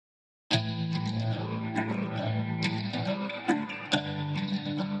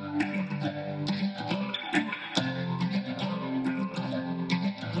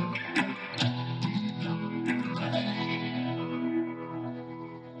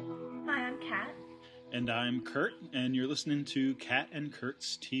Kat. And I'm Kurt, and you're listening to Kat and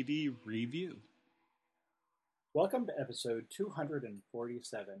Kurt's TV Review. Welcome to episode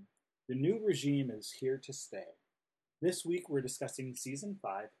 247. The new regime is here to stay. This week we're discussing Season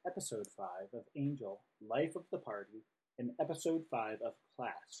 5, Episode 5 of Angel, Life of the Party, and Episode 5 of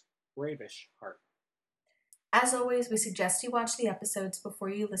Class, Bravish Heart. As always, we suggest you watch the episodes before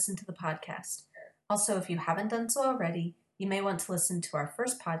you listen to the podcast. Also, if you haven't done so already, you may want to listen to our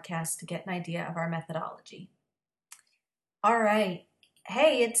first podcast to get an idea of our methodology. All right.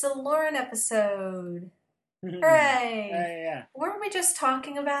 Hey, it's a Lauren episode. Hooray! Yeah. Weren't we just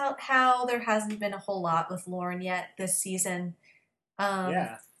talking about how there hasn't been a whole lot with Lauren yet this season?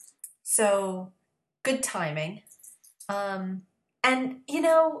 Yeah. So, good timing. And, you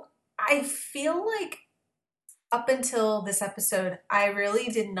know, I feel like up until this episode, I really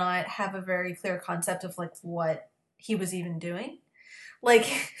did not have a very clear concept of, like, what he was even doing. Like,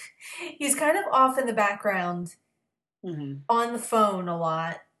 he's kind of off in the background on the phone a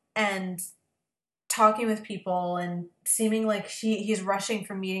lot and talking with people and seeming like he's rushing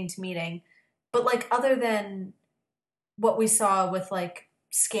from meeting to meeting. But, like, other than what we saw with, like,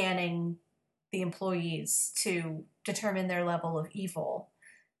 scanning the employees to determine their level of evil,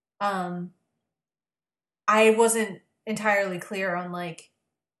 I wasn't entirely clear on, like,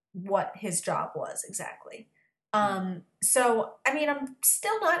 what his job was exactly. So, I mean, I'm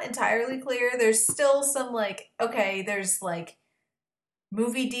still not entirely clear. There's still some, like, okay, there's, like,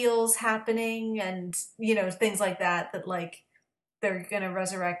 movie deals happening and, you know, things like that, like, they're gonna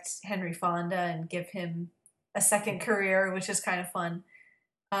resurrect Henry Fonda and give him a second career, which is kind of fun.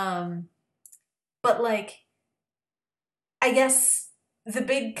 But, like, I guess the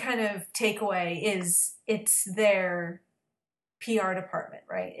big kind of takeaway is it's their PR department,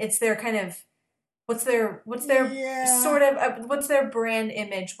 right? It's their kind of what's their sort of what's their brand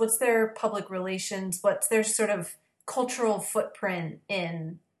image? What's their public relations? What's their sort of cultural footprint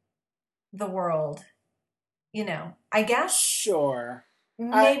in the world? You know, I guess. Sure.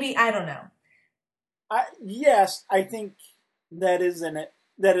 Maybe I don't know. Yes, I think that is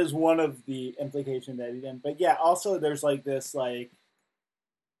that is one of the implications that he did. But yeah, also there's like this like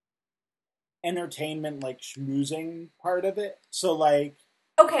entertainment like schmoozing part of it. So like,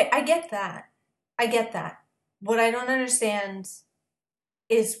 okay, I get that. What I don't understand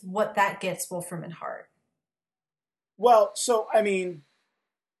is what that gets Wolfram and Hart. Well, so I mean,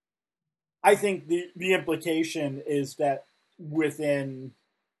 I think the implication is that within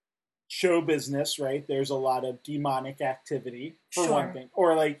show business, right, there's a lot of demonic activity for one thing,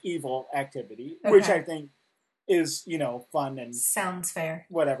 or like evil activity, which I think is, you know, fun and sounds fair.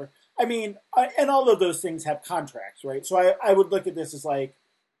 Whatever. I mean, and all of those things have contracts, right? So I would look at this as like,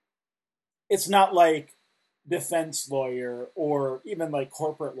 it's not like defense lawyer or even like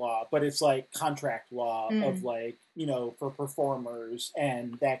corporate law, but it's like contract law of like, you know, for performers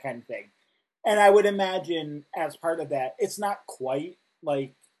and that kind of thing. And I would imagine as part of that, it's not quite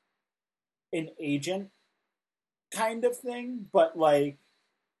like an agent kind of thing, but like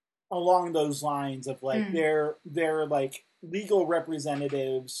along those lines of like they're like legal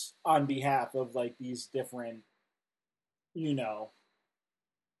representatives on behalf of like these different, you know,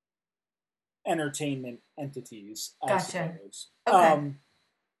 entertainment entities, I suppose. Okay.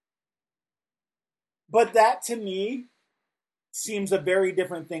 But that to me seems a very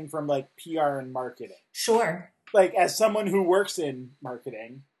different thing from like PR and marketing. Sure. Like as someone who works in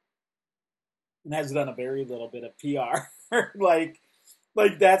marketing and has done a very little bit of PR, like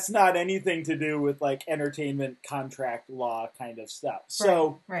that's not anything to do with like entertainment contract law kind of stuff.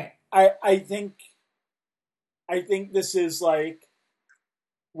 So right. I think this is like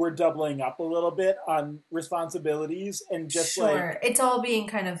we're doubling up a little bit on responsibilities and just like it's all being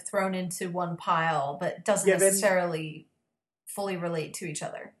kind of thrown into one pile, but doesn't necessarily fully relate to each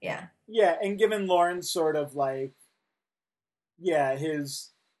other. Yeah. Yeah, and given Lauren's sort of like, yeah, his,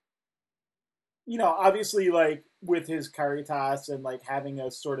 you know, obviously like with his Caritas and like having a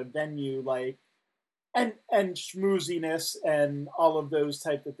sort of venue like, and schmooziness and all of those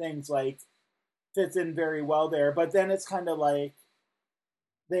type of things like fits in very well there. But then it's kind of like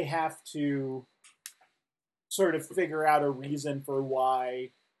they have to sort of figure out a reason for why,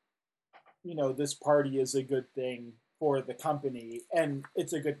 you know, this party is a good thing for the company. And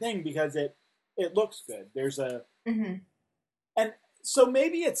it's a good thing because it looks good. There's a, and so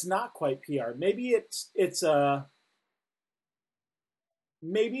maybe it's not quite PR. Maybe it's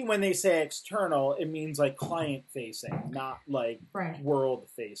maybe when they say external, it means like client facing, not like world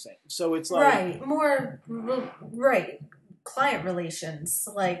facing. So it's like more client relations,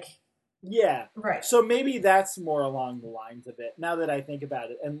 like Yeah. Right. So maybe that's more along the lines of it, now that I think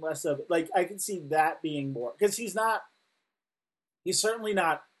about it, and less of, like, I can see that being more, because he's certainly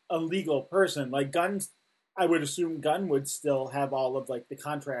not a legal person. Like, Gunn's, I would assume Gunn would still have all of, like, the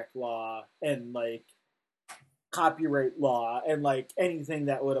contract law and, like, copyright law and, like, anything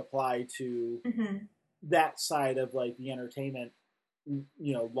that would apply to Mm-hmm. that side of, like, the entertainment,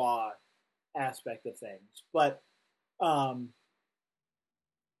 law aspect of things. But,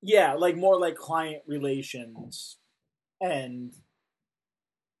 yeah, like, more like client relations and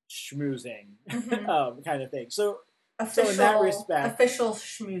schmoozing, Mm-hmm. kind of thing. So in that Official respect,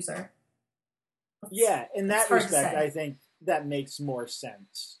 schmoozer. yeah, in It's that hard to respect, say. I think that makes more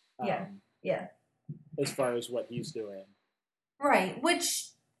sense. Yeah. Yeah. As far as what he's doing. Right. Which,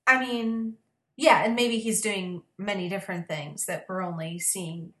 I mean, yeah, and maybe he's doing many different things that we're only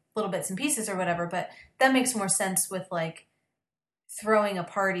seeing little bits and pieces or whatever, but that makes more sense with like throwing a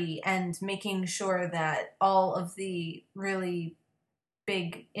party and making sure that all of the really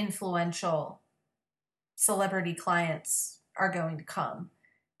big, influential celebrity clients are going to come.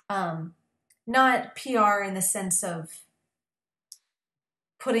 Not PR in the sense of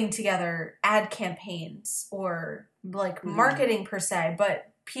putting together ad campaigns or like marketing per se,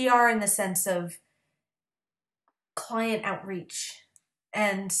 but PR in the sense of client outreach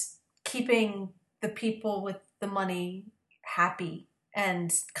and keeping the people with the money happy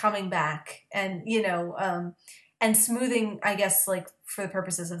and coming back and and smoothing, I guess, like for the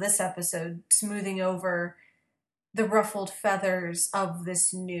purposes of this episode, smoothing over the ruffled feathers of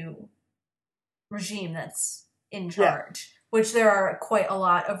this new regime that's in charge, which there are quite a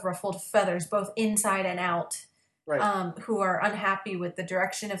lot of ruffled feathers, both inside and out, right. who are unhappy with the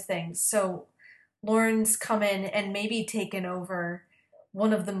direction of things. So Lauren's come in and maybe taken over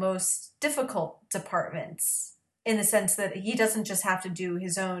one of the most difficult departments in the sense that he doesn't just have to do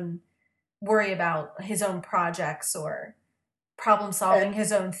his own worry about his own projects or problem solving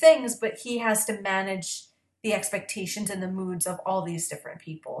his own things, but he has to manage the expectations and the moods of all these different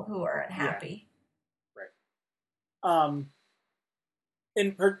people who are unhappy. Yeah. Right.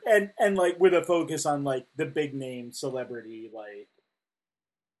 And like with a focus on like the big name celebrity like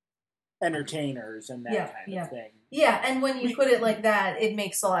entertainers and that kind of thing. Yeah, and when you put it like that, it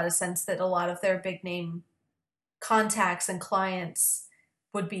makes a lot of sense that a lot of their big name contacts and clients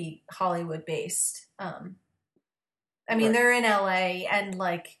would be Hollywood based. I mean, they're in LA, and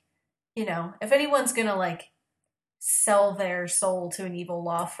like, if anyone's gonna like sell their soul to an evil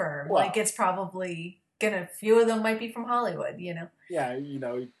law firm, like it's probably gonna, few of them might be from Hollywood, Yeah,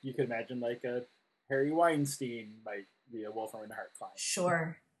 you could imagine like a Harry Weinstein might be a Wolfram and Hart client.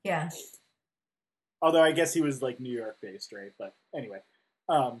 Sure. Yeah. Although I guess he was like New York based, right? But anyway.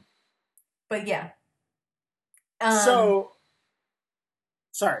 But yeah. So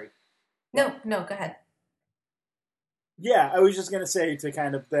sorry. No, go ahead. Yeah, I was just gonna say, to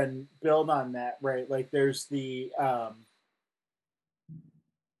kind of then build on that, right? Like there's the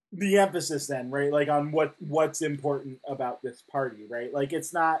emphasis then, right? Like on what's important about this party, right? Like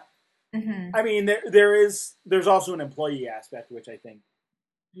it's not. I mean, there's also an employee aspect, which I think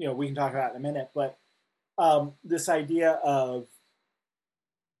we can talk about in a minute, but this idea of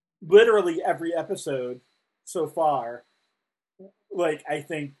literally every episode so far, like I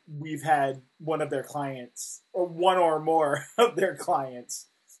think we've had one of their clients or one or more of their clients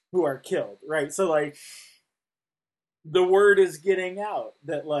who are killed, right? So like the word is getting out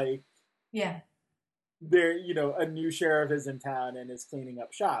that like there a new sheriff is in town and is cleaning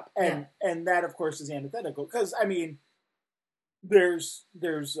up shop, and that of course is antithetical because I mean there's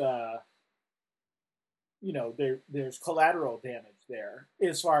there's collateral damage there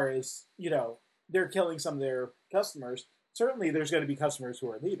as far as they're killing some of their customers. Certainly there's going to be customers who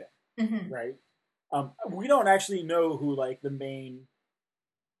are leaving, right? We don't actually know who like the main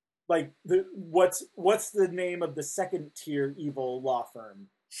what's the name of the second tier evil law firm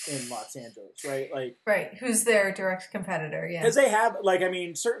in Los Angeles, right? Like, right, who's their direct competitor? Yeah, because they have like, I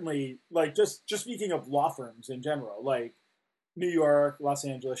mean, certainly like just speaking of law firms in general, like New York, Los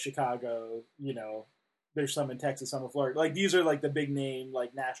Angeles, Chicago, there's some in Texas, some in Florida. Like these are like the big name,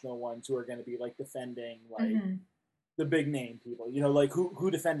 like national ones who are going to be like defending like the big name people. Like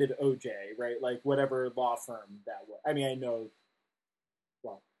who defended OJ, right? Like whatever law firm that was. I mean, I know.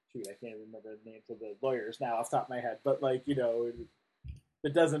 Well, shoot, I can't remember the names of the lawyers now off the top of my head, but like if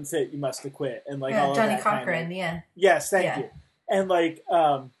it doesn't fit, you must acquit, and like all Johnny of that Cochran, kind of, yeah. Yes, thank you. And like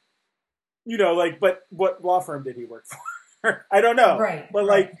like, but what law firm did he work for? I don't know. Right. But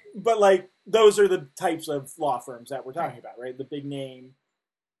like those are the types of law firms that we're talking about, right? The big name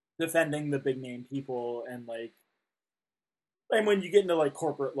defending the big name people, and like and when you get into like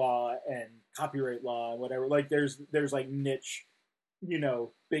corporate law and copyright law and whatever, like there's like niche,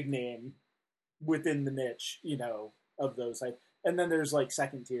 big name within the niche, of those like, and then there's like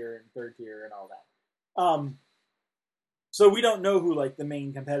second tier and third tier and all that. So we don't know who like the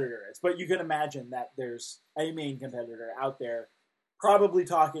main competitor is, but you can imagine that there's a main competitor out there, probably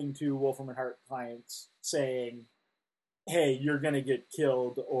talking to Wolfram and Hart clients, saying, "Hey, you're gonna get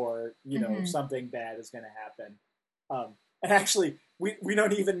killed, or something bad is gonna happen." And actually, we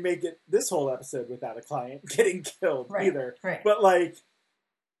don't even make it this whole episode without a client getting killed either. Right. But like,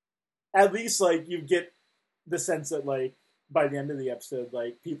 at least like you get the sense that like by the end of the episode,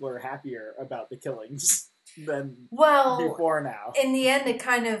 like people are happier about the killings than before now. In the end, it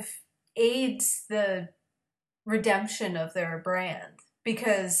kind of aids the redemption of their brand,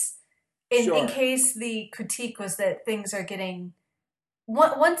 because in case the critique was that things are getting,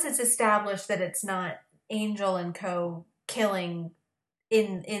 once it's established that it's not Angel and co killing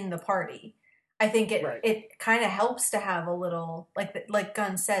in the party, I think it kind of helps to have a little, like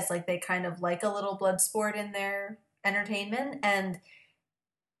Gunn says, like they kind of like a little blood sport in their entertainment, and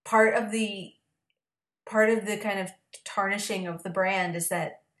part of the kind of tarnishing of the brand is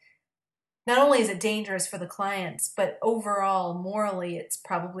that not only is it dangerous for the clients, but overall morally it's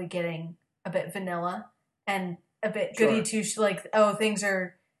probably getting a bit vanilla and a bit goody two, like, oh, things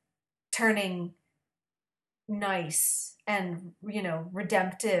are turning nice and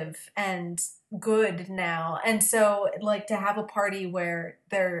redemptive and good now. And so like to have a party where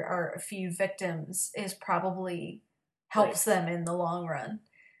there are a few victims is probably helps them in the long run.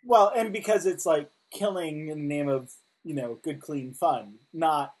 Well, and because it's like killing in the name of good clean fun,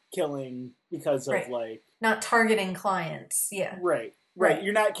 not killing because of like not targeting clients. Right.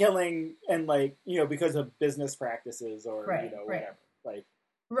 You're not killing and like because of business practices or whatever, like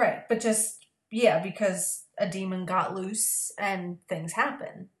but just because a demon got loose and things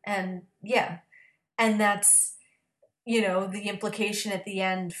happen, and and that's the implication at the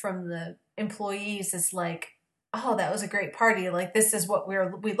end from the employees is like, oh, that was a great party, like this is what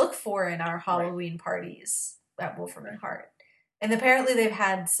we look for in our Halloween parties at Wolfram and Hart. And apparently they've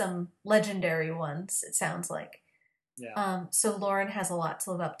had some legendary ones, it sounds like. So Lauren has a lot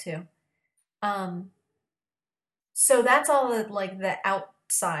to live up to. So that's all the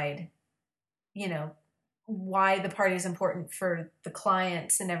outside, why the party is important for the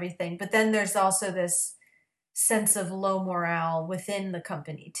clients and everything. But then there's also this sense of low morale within the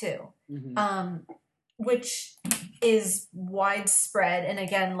company too, which is widespread. And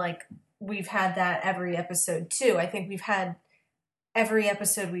again, like we've had that every episode too. I think every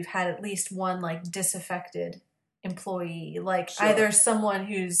episode we've had at least one like disaffected employee, like either someone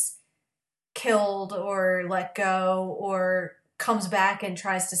who's killed or let go or comes back and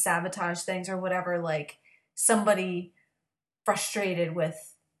tries to sabotage things or whatever, like somebody frustrated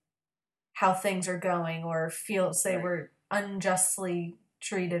with how things are going or feels they were unjustly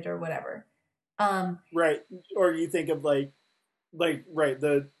treated or whatever. Or you think of the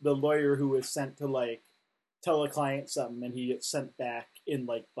lawyer who was sent to like tell a client something and he gets sent back in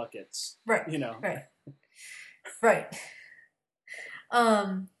like buckets. Right.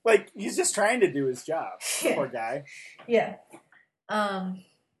 Like he's just trying to do his job. Poor guy. Yeah.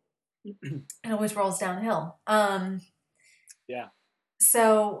 It always rolls downhill. Yeah.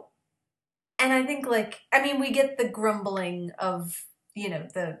 So, and I think we get the grumbling of,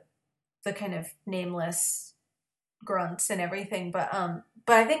 the kind of nameless grunts and everything. But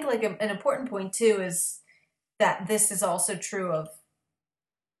I think an important point too is that this is also true of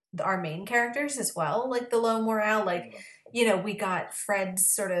our main characters as well. Like the low morale, we got Fred's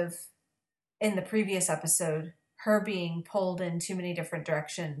sort of in the previous episode, her being pulled in too many different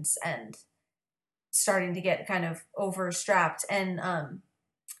directions and starting to get kind of overstrapped. And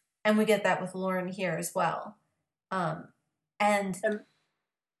we get that with Lauren here as well. And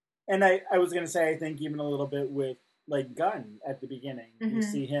I was going to say, I think even a little bit with like Gunn at the beginning, you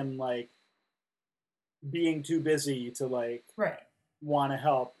see him like being too busy to like want to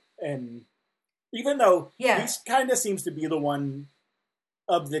help. And even though he kind of seems to be the one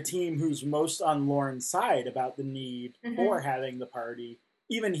of the team who's most on Lauren's side about the need for having the party,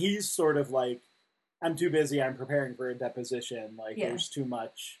 even he's sort of like, I'm too busy, I'm preparing for a deposition, like there's too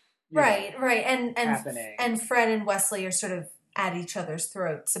much happening. And Fred and Wesley are sort of at each other's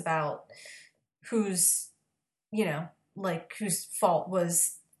throats about whose fault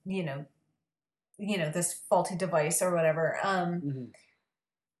was, this faulty device or whatever.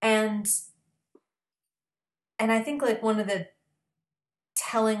 And I think like one of the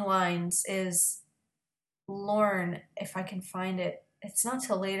telling lines is Lauren, if I can find it, it's not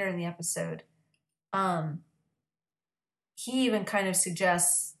till later in the episode. he even kind of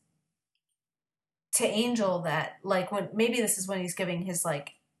suggests to Angel that, like, when maybe this is when he's giving his,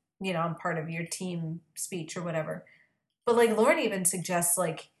 like, you know, I'm part of your team speech or whatever. But, like, Lauren even suggests,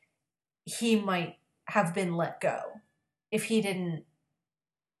 like, he might have been let go if he didn't.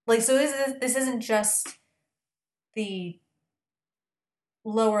 Like, so this isn't just the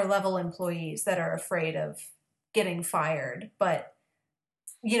lower level employees that are afraid of getting fired, but,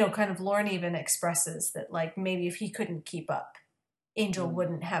 you know, kind of Lauren even expresses that, like, maybe if he couldn't keep up, Angel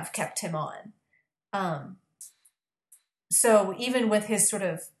wouldn't have kept him on. So even with his sort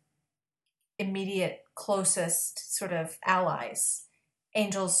of immediate closest sort of allies,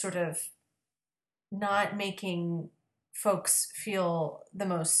 Angel's sort of not making folks feel the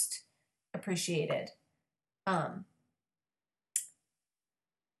most appreciated.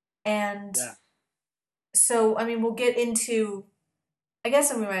 And Yeah. so, I mean, we'll get into, I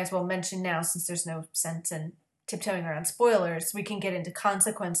guess we might as well mention now, since there's no sense in tiptoeing around spoilers, we can get into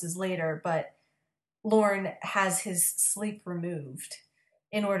consequences later, but Lorne has his sleep removed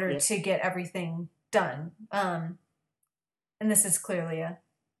in order to get everything done. And this is clearly a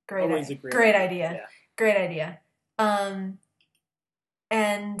great idea. Yeah. Great idea. And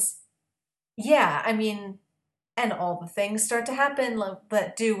yeah, I mean, and all the things start to happen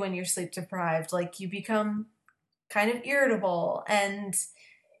that do when you're sleep deprived. Like, you become kind of irritable and,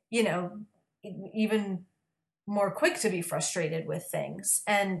 you know, even more quick to be frustrated with things.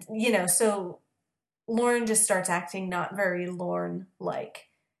 And, you know, so Lorne just starts acting not very Lorne-like.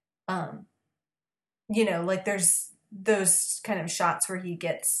 You know, like, there's those kind of shots where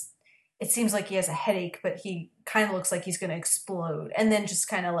it seems like he has a headache, but he kind of looks like he's going to explode, and then just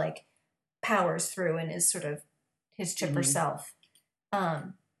kind of, like, powers through and is sort of his chipper self.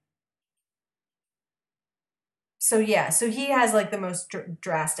 So yeah, so he has, like, the most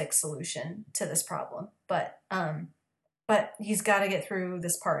drastic solution to this problem, but he's got to get through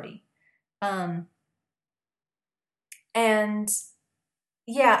this party. And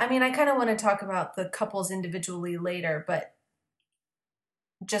yeah, I mean, I kind of want to talk about the couples individually later, but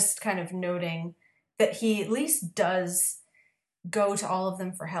just kind of noting that he at least does go to all of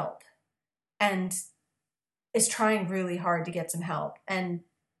them for help and is trying really hard to get some help. And,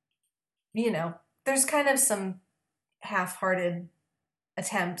 you know, there's kind of some half-hearted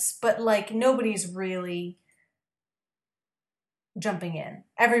attempts, but, like, nobody's really jumping in.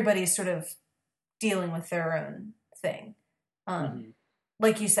 Everybody's sort of dealing with their own thing.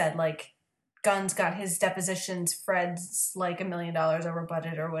 Like you said, like, Gunn's got his depositions, Fred's like $1 million over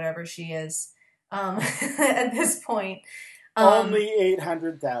budget or whatever she is at this point. Only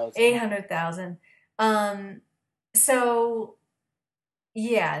 800,000. 800,000. So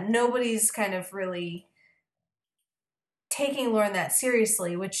yeah, nobody's kind of really taking Lauren that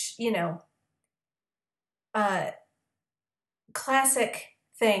seriously, which, you know, classic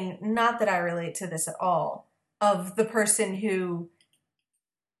thing, not that I relate to this at all, of the person who,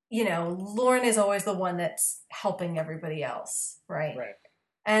 you know, Lauren is always the one that's helping everybody else, right? Right.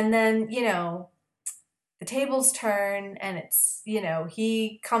 And then, you know, the tables turn and it's, you know,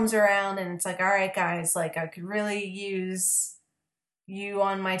 he comes around and it's like, all right, guys, like, I could really use you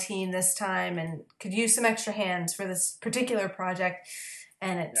on my team this time and could use some extra hands for this particular project.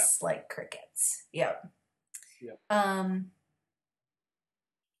 And it's like crickets. Yep.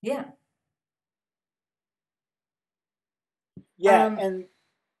 Yeah. Yeah,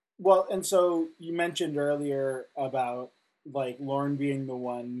 and so you mentioned earlier about, like, Lauren being the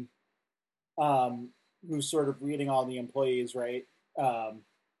one who's sort of reading all the employees, right? When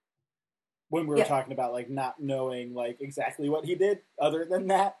we were talking about, like, not knowing, like, exactly what he did other than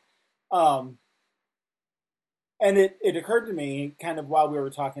that. And it occurred to me kind of while we were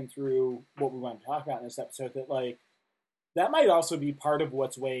talking through what we wanted to talk about in this episode that, like, that might also be part of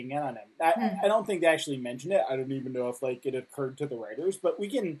what's weighing in on him. I don't think they actually mentioned it. I don't even know if, like, it occurred to the writers, but we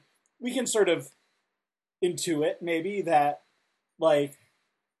can sort of intuit maybe that, like,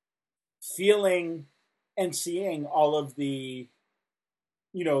 feeling and seeing all of the,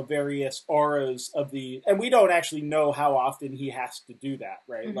 you know, various auras of the, and we don't actually know how often he has to do that,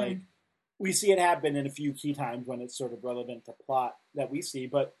 right? Like, we see it happen in a few key times when it's sort of relevant to plot that we see,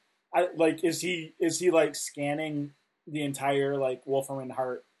 but is he like scanning the entire, like, Wolfram and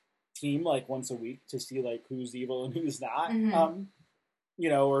Hart team, like, once a week to see, like, who's evil and who's not, you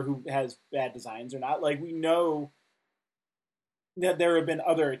know, or who has bad designs or not? Like, we know that there have been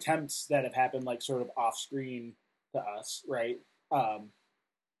other attempts that have happened, like, sort of off screen to us, right? To,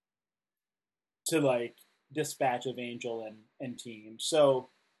 like, dispatch of Angel and team. So,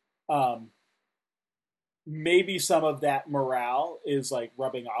 maybe some of that morale is like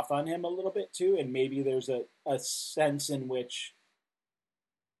rubbing off on him a little bit too, and maybe there's a sense in which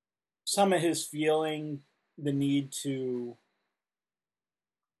some of his feeling the need to,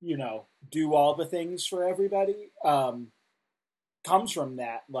 do all the things for everybody, comes from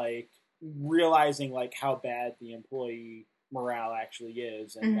that, like realizing like how bad the employee morale actually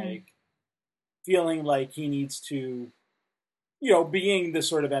is, and Mm-hmm. like feeling like he needs to, being the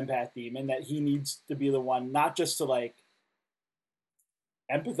sort of empath demon, that he needs to be the one not just to like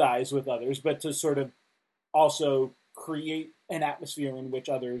empathize with others, but to sort of also create an atmosphere in which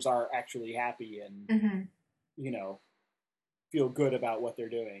others are actually happy and, Mm-hmm. you know, feel good about what they're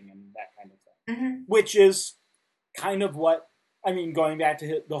doing and that kind of thing. Mm-hmm. Which is kind of what, I mean, going back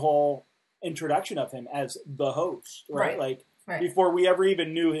to the whole introduction of him as the host, right? Right. Like, Right. before we ever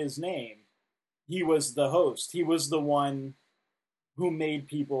even knew his name, he was the host. He was the one who made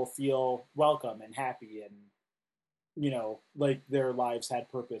people feel welcome and happy and, like their lives had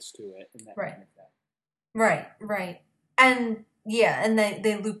purpose to it and that Right. kind of thing. Right, right. And yeah, and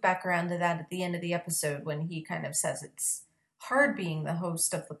they loop back around to that at the end of the episode when he kind of says it's hard being the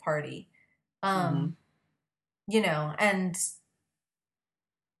host of the party. Mm-hmm. And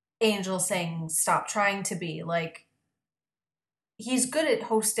Angel saying stop trying to be, like, he's good at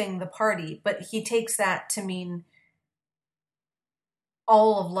hosting the party, but he takes that to mean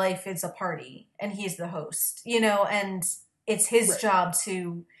all of life is a party and he's the host, and it's his Right. job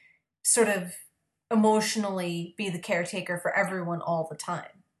to sort of emotionally be the caretaker for everyone all the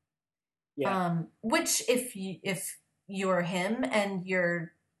time. Yeah. Which if you're him and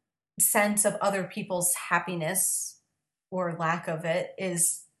your sense of other people's happiness or lack of it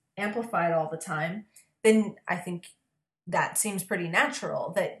is amplified all the time, then I think that seems pretty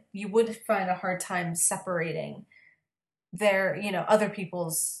natural that you would find a hard time separating their, other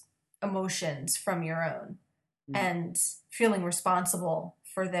people's emotions from your own and feeling responsible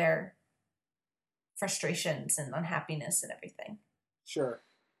for their frustrations and unhappiness and everything. Sure.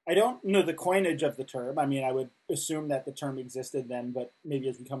 I don't know the coinage of the term. I mean, I would assume that the term existed then, but maybe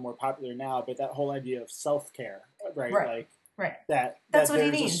it's become more popular now. But that whole idea of self-care, right? Right. Like Right. that. That's that what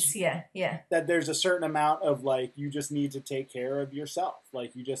he there's needs. Yeah. that there's a certain amount of like you just need to take care of yourself.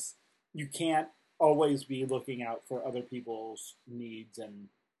 Like you can't always be looking out for other people's needs and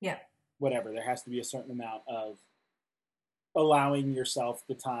Yeah. whatever. There has to be a certain amount of allowing yourself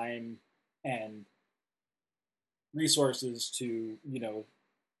the time and resources to,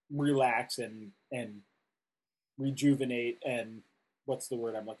 relax and rejuvenate and what's the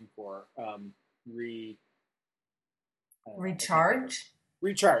word I'm looking for? Recharge.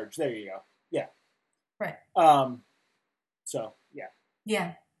 Recharge. There you go. Yeah. Right. So yeah.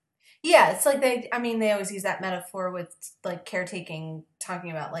 Yeah. Yeah. It's like they always use that metaphor with like caretaking,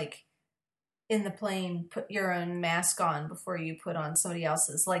 talking about like in the plane, put your own mask on before you put on somebody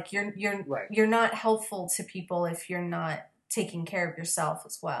else's. Like Right. you're not helpful to people if you're not taking care of yourself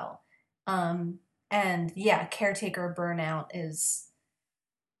as well. And yeah, caretaker burnout is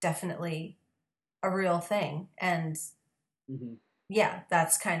definitely a real thing. And yeah,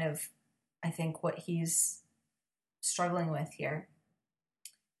 that's kind of, I think, what he's struggling with here.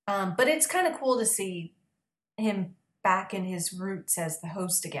 But it's kind of cool to see him back in his roots as the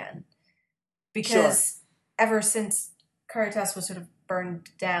host again. Because ever since Caritas was sort of burned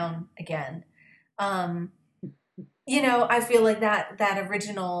down again, I feel like that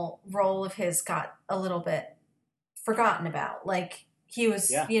original role of his got a little bit forgotten about. Like he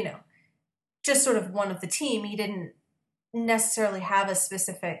was, just sort of one of the team. He didn't necessarily have a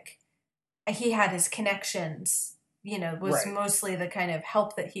specific. He had his connections. Was mostly the kind of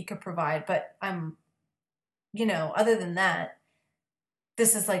help that he could provide. But other than that,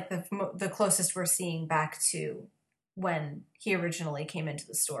 this is like the closest we're seeing back to when he originally came into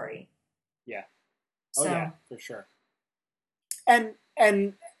the story. Yeah. Oh yeah, for sure. And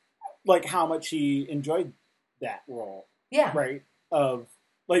like how much he enjoyed that role. Yeah. Right? Of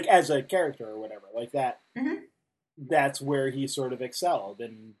like as a character or whatever. Like that that's where he sort of excelled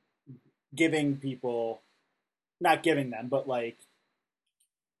in giving people, not giving them, but like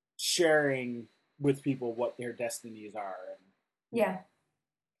sharing with people what their destinies are. Yeah.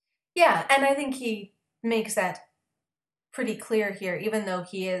 Yeah, and I think he makes that pretty clear here, even though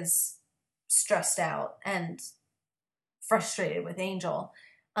he is stressed out and frustrated with Angel.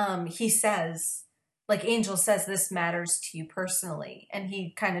 He says, like Angel says, this matters to you personally, and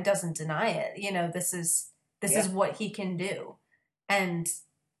he kind of doesn't deny it. This is what he can do, and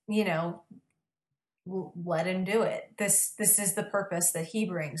let him do it. This is the purpose that he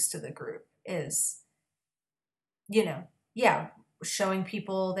brings to the group is, showing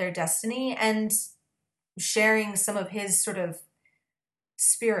people their destiny and sharing some of his sort of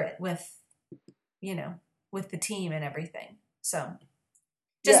spirit with, with the team and everything. So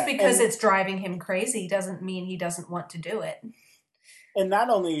just because it's driving him crazy doesn't mean he doesn't want to do it. And not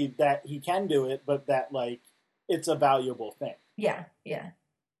only that he can do it, but that, like, it's a valuable thing. Yeah.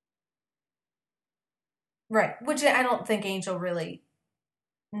 Right. Which I don't think Angel really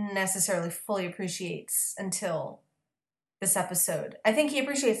necessarily fully appreciates until this episode. I think he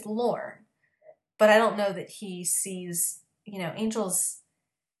appreciates Lorne, but I don't know that he sees, Angel's,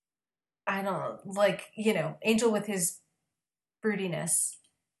 I don't know, like, Angel with his broodiness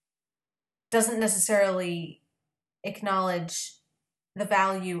doesn't necessarily acknowledge the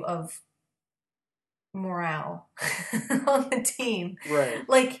value of morale on the team. Right.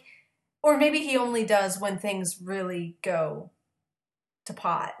 Like, or maybe he only does when things really go to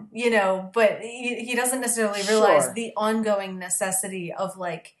pot, but he doesn't necessarily realize the ongoing necessity of,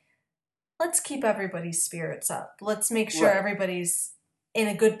 like, let's keep everybody's spirits up. Let's make sure everybody's in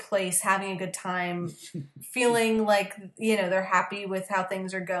a good place, having a good time, feeling like, they're happy with how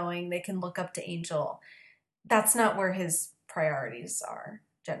things are going. They can look up to Angel. That's not where his priorities are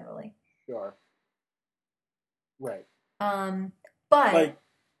generally. Sure. Right. But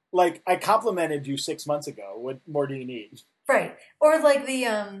like I complimented you 6 months ago. What more do you need? Right. Or like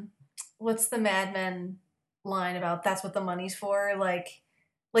the what's the Mad Men line about that's what the money's for? Like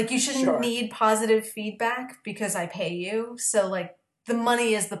you shouldn't need positive feedback because I pay you. So, like, the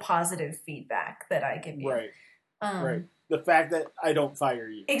money is the positive feedback that I give you. Right. Right. The fact that I don't fire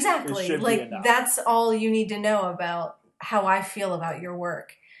you. Exactly. Like, that's all you need to know about how I feel about your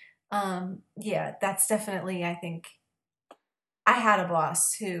work. Yeah, that's definitely, I think, I had a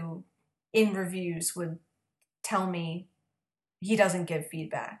boss who in reviews would tell me he doesn't give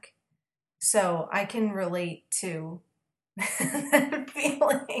feedback. So I can relate to that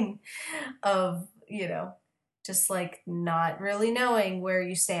feeling of, just like not really knowing where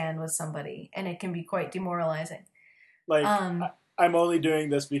you stand with somebody, and it can be quite demoralizing. Like, I'm only doing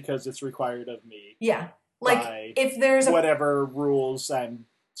this because it's required of me. Yeah. Like, if there's whatever rules I'm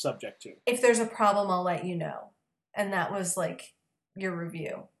subject to. If there's a problem, I'll let you know. And that was, like, your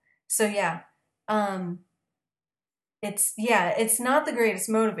review. So, yeah. It's not the greatest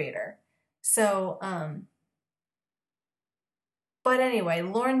motivator. So, but anyway,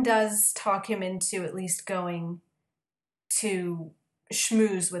 Lorne does talk him into at least going to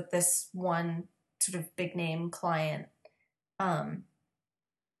schmooze with this one sort of big name client.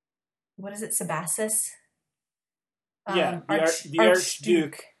 What is it, Sebastus? The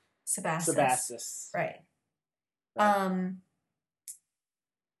Archduke Sebastus. Right.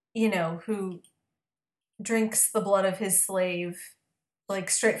 Who drinks the blood of his slave, like,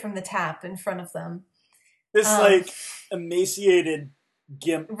 straight from the tap in front of them. This, like, emaciated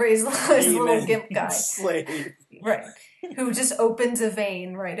gimp. His little gimp guy. Slave. Right. Who just opens a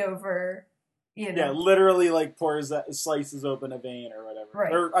vein right over, Yeah, literally, like, slices open a vein or whatever.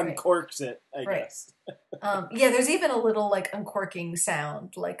 Right. Or uncorks it, I guess. There's even a little, like, uncorking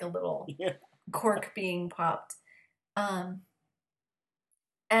sound, like a little cork being popped. And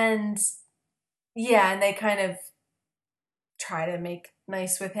they kind of try to make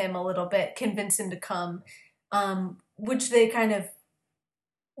nice with him a little bit, convince him to come, which they kind of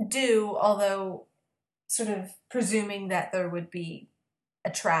do, although sort of presuming that there would be a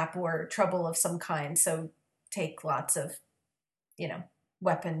trap or trouble of some kind, so take lots of,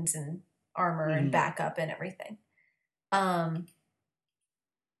 weapons and armor and backup and everything. I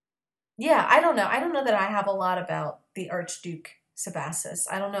don't know. I don't know that I have a lot about the Archduke Sebastus.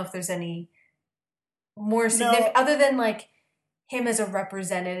 I don't know if there's any more significant, other than, like, him as a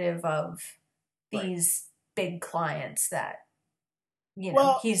representative of these big clients that,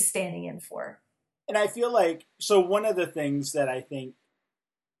 he's standing in for. And I feel like, so one of the things that I think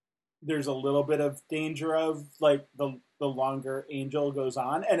there's a little bit of danger of, like, the longer Angel goes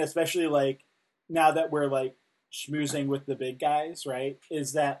on, and especially, like, now that we're, like, schmoozing with the big guys, right,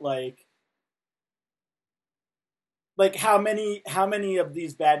 is that, like how many of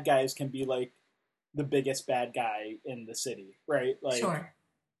these bad guys can be, like, the biggest bad guy in the city, right? Like, sure.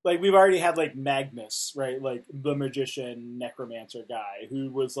 Like, we've already had, like, Magnus, right? Like, the magician necromancer guy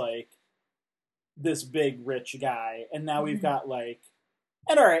who was, like, this big rich guy, and now we've got, like,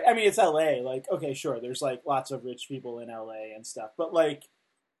 and all right, I mean, it's LA, like, okay, sure, there's, like, lots of rich people in LA and stuff, but, like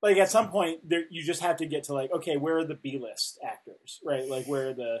at some point there, you just have to get to, like, okay, where are the B-list actors, right? Like, where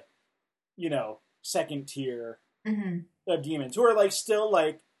are the, second tier of demons who are, like, still,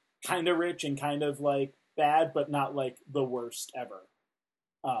 like, kind of rich and kind of, like, bad, but not, like, the worst ever.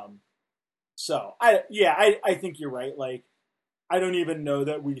 So I think you're right. Like, I don't even know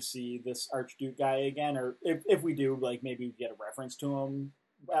that we see this Archduke guy again, or if we do, like maybe we get a reference to him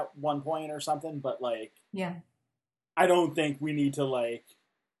at one point or something. But like, Yeah. I don't think we need to like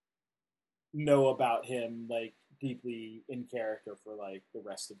know about him like deeply in character for like the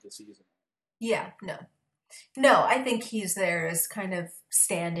rest of the season. Yeah, no. No, I think he's there as kind of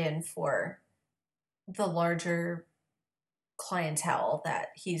stand-in for the larger clientele that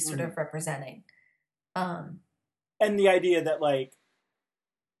he's sort of representing. And the idea that like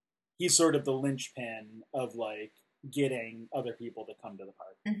he's sort of the linchpin of like getting other people to come to the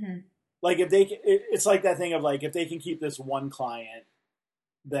park. Mm-hmm. Like if they, it's like that thing of like if they can keep this one client,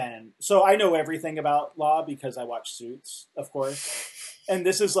 then so I know everything about Law because I watch Suits, of course, and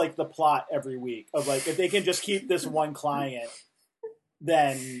this is like the plot every week of like if they can just keep this one client,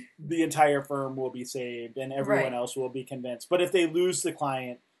 then the entire firm will be saved and everyone else will be convinced. But if they lose the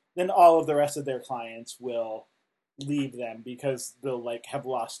client, then all of the rest of their clients will leave them because they'll like have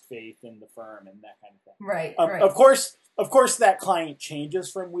lost faith in the firm and that kind of thing. Right. Of course, that client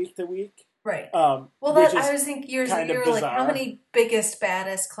changes from week to week. Right. Well, that I was thinking you were like, how bizarre. many biggest,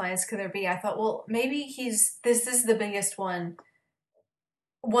 baddest clients could there be? I thought, well, maybe this is the biggest one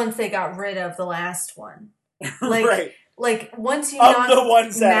once they got rid of the last one. Like, right. Like once you knock the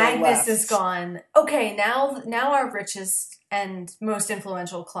ones that Magnus is gone, okay, now our richest and most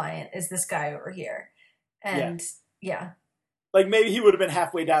influential client is this guy over here. And yeah. Like maybe he would have been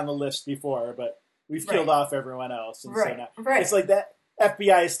halfway down the list before, but we've killed off everyone else. And so now, it's like that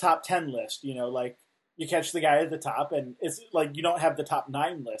FBI's top 10 list, you know, like you catch the guy at the top and it's like you don't have the top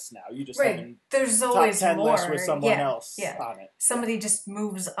 9 list now. You just have there's always top 10 more list with someone else on it. Somebody just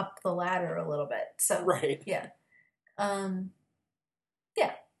moves up the ladder a little bit. So yeah.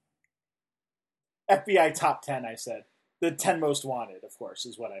 Yeah. FBI top 10, I said. The 10 most wanted, of course,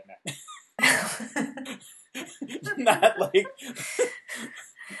 is what I meant. Not like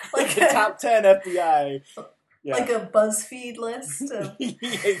the top 10 FBI. Yeah. Like a BuzzFeed list.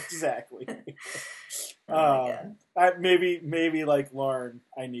 Exactly. Oh my God. Maybe like Lauren,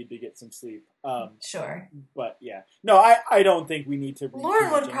 I need to get some sleep. Sure. But yeah. No, I don't think we need to.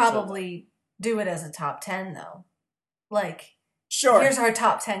 Lauren would probably do it as a top 10 though. Like, sure. Here's our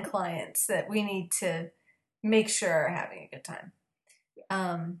top 10 clients that we need to make sure are having a good time.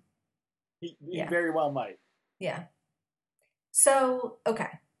 He very well might. Yeah. So,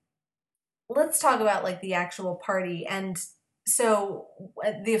 okay. Let's talk about like the actual party and so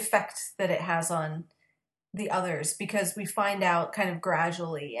the effect that it has on the others, because we find out kind of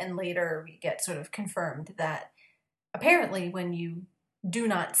gradually and later we get sort of confirmed that apparently when you do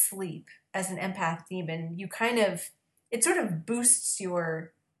not sleep as an empath demon, you kind of, it sort of boosts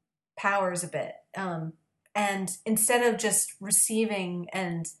your powers a bit. And instead of just receiving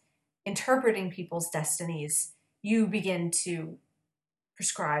and interpreting people's destinies, you begin to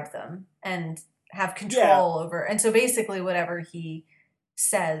prescribe them and have control over. And so basically whatever he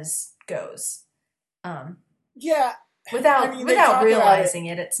says goes. Without realizing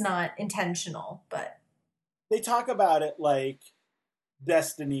it, it's not intentional, but they talk about it like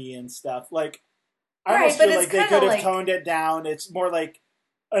destiny and stuff. Like I almost feel like they could have toned it down. It's more like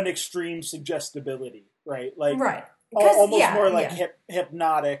an extreme suggestibility, right? Like almost more like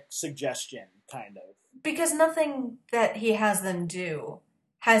hypnotic suggestion, kind of. Because nothing that he has them do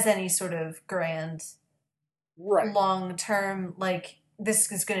has any sort of grand, long-term, like,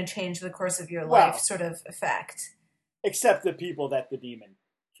 this is going to change the course of your life sort of effect. Except the people that the demon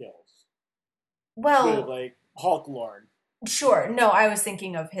kills. Well, like Hulk Lorne. Sure. No, I was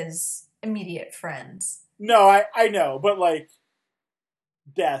thinking of his immediate friends. No, I know, but like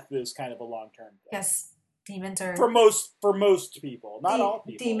death is kind of a long-term thing. Yes, demons are for most people, not all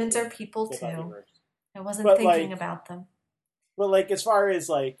people. Demons are people too. I wasn't thinking about them. But like as far as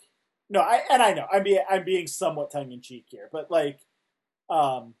like I know I'm being somewhat tongue in cheek here, but like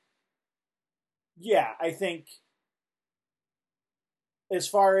I think as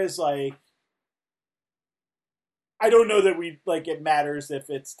far as like I don't know that it matters if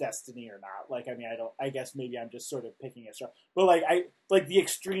it's destiny or not. Like, I mean, I guess maybe I'm just sort of picking a straw. But like the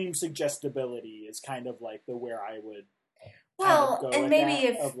extreme suggestibility is kind of like where I would go and with maybe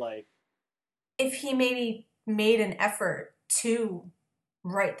that if he maybe made an effort to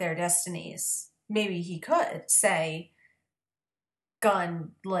write their destinies, maybe he could say,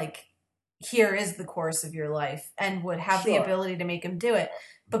 Gunn, like, here is the course of your life, and would have the ability to make him do it.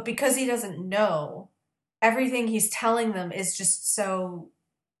 But because he doesn't know, everything he's telling them is just so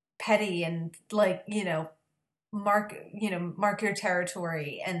petty and like, mark your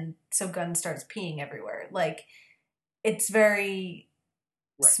territory. And so Gunn starts peeing everywhere. Like, it's very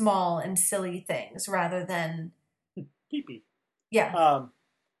small and silly things rather than pee-pee. Yeah. Um,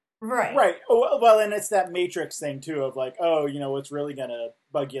 Right. right. Oh, well, and it's that Matrix thing too of like, oh, what's really gonna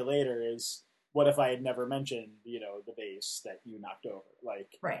bug you later is what if I had never mentioned, the vase that you knocked over?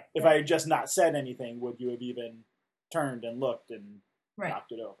 Like, Right. if I had just not said anything, would you have even turned and looked and Right.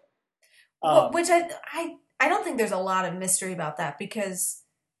 knocked it over? Well, which I don't think there's a lot of mystery about that because,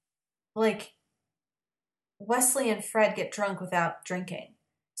 like, Wesley and Fred get drunk without drinking.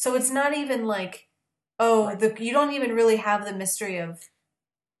 So it's not even like, oh, Right. you don't even really have the mystery of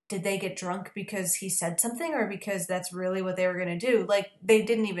did they get drunk because he said something or because that's really what they were going to do? Like, they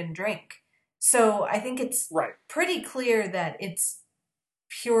didn't even drink. So I think it's Right. pretty clear that it's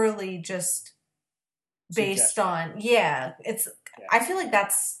purely just based Suggestion. on, yeah, it's, Yeah. I feel like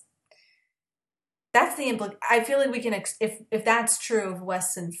that's the I feel like we can, if that's true of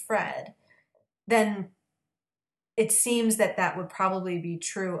Wes and Fred, then it seems that that would probably be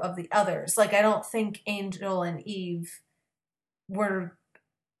true of the others. Like, I don't think Angel and Eve were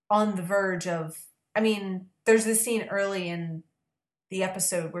on the verge of, I mean, there's this scene early in the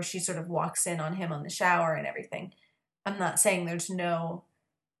episode where she sort of walks in on him on the shower and everything. I'm not saying there's no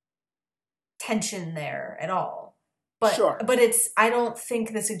tension there at all. But Sure. But it's, I don't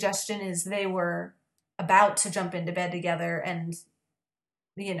think the suggestion is they were about to jump into bed together and,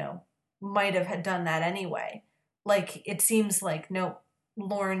 might have had done that anyway. Like, it seems like, no,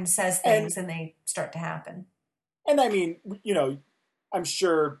 Lauren says things and they start to happen. And I mean, I'm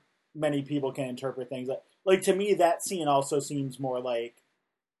sure many people can interpret things like to me that scene also seems more like,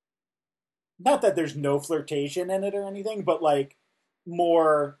 not that there's no flirtation in it or anything, but like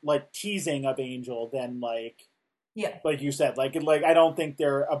more like teasing of Angel than like, yeah, like you said, like I don't think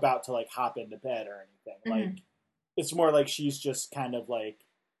they're about to like hop into bed or anything. Mm-hmm. Like it's more like she's just kind of like,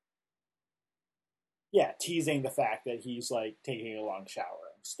 yeah, teasing the fact that he's like taking a long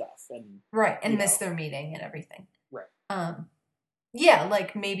shower and stuff, and right, and miss their meeting and everything. Right. Yeah,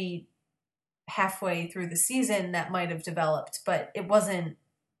 like maybe halfway through the season that might have developed, but it wasn't,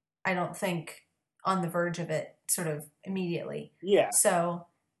 I don't think, on the verge of it sort of immediately. Yeah. So,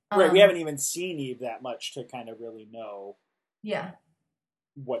 right, we haven't even seen Eve that much to kind of really know, yeah,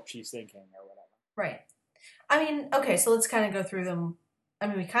 what she's thinking or whatever. Right. I mean, okay, so let's kind of go through them. I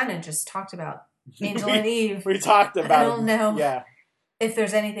mean, we kind of just talked about Angel and Eve. We talked about. I don't know. Yeah. If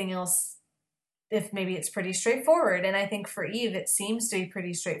there's anything else, if maybe it's pretty straightforward, and I think for Eve, it seems to be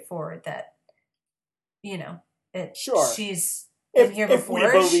pretty straightforward that, Sure. She's been here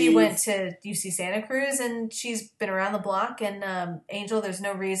before. Believe... She went to UC Santa Cruz, and she's been around the block. And Angel, there's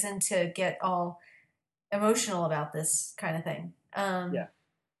no reason to get all emotional about this kind of thing. Yeah.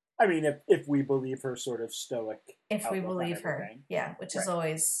 I mean, if we believe her sort of stoic. If we believe her, yeah, which is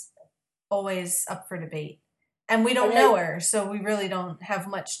right. always up for debate. And we don't know her, so we really don't have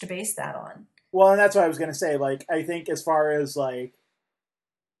much to base that on. Well, and that's what I was going to say. Like, I think as far as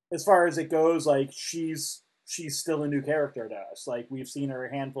it goes, like, she's still a new character to us. Like, we've seen her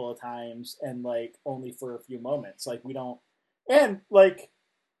a handful of times, and like only for a few moments. Like, we don't, and like,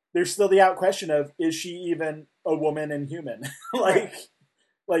 there's still the out question of, is she even a woman and human? Right.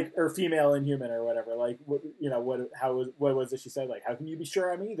 Like, or female and human or whatever. Like, what was it she said? Like, how can you be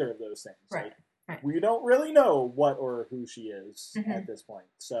sure I'm either of those things? Right. Like, right. We don't really know what or who she is at this point.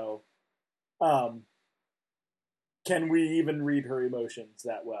 So, can we even read her emotions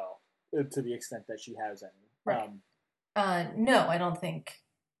that well, to the extent that she has any? Right. No, I don't think.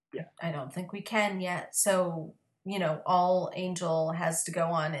 Yeah. I don't think we can yet. So, all Angel has to go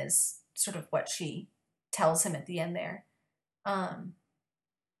on is sort of what she tells him at the end there.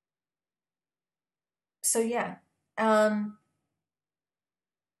 So yeah.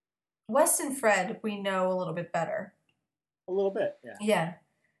 Wes and Fred, we know a little bit better. A little bit, yeah. Yeah.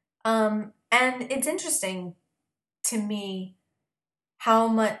 And it's interesting to me how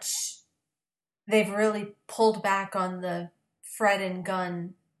much they've really pulled back on the Fred and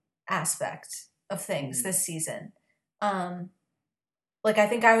Gunn aspect of things this season. Like, I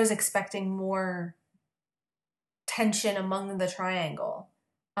think I was expecting more tension among the triangle.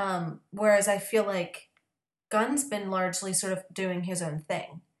 Whereas I feel like Gunn's been largely sort of doing his own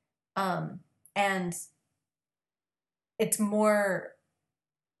thing. And it's more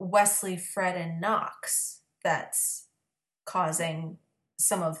Wesley, Fred, and Knox that's causing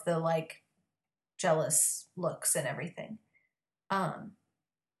some of the like jealous looks and everything.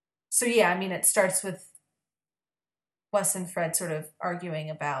 So yeah, I mean, it starts with Wes and Fred sort of arguing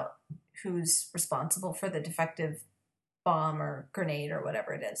about who's responsible for the defective bomb or grenade or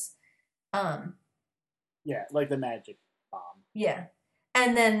whatever it is. Yeah, like the magic bomb. Yeah.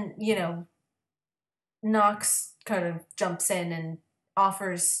 And then, Knox kind of jumps in and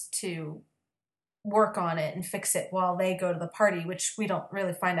offers to work on it and fix it while they go to the party, which we don't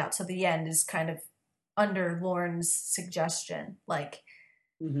really find out till the end is kind of under Lauren's suggestion. Like,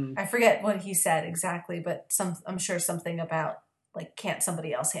 Mm-hmm. I forget what he said exactly, but I'm sure something about like, can't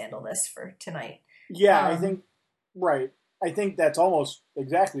somebody else handle this for tonight? Yeah, I think right. I think that's almost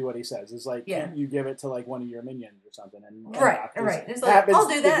exactly what he says. Is like, Yeah. can't you give it to like one of your minions or something? And right. It's like, happens I'll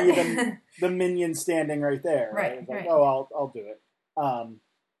do that. to be the minion standing right there. Right. It's like, right. oh, I'll do it.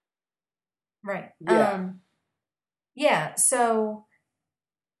 Right. Yeah. Yeah. So.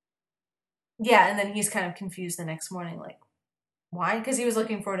 Yeah, and then he's kind of confused the next morning, like, why? Because he was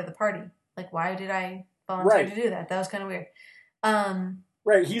looking forward to the party. Like, why did I volunteer to do that? That was kind of weird.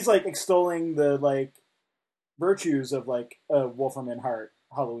 Right. He's like extolling the like virtues of like a Wolfram and Hart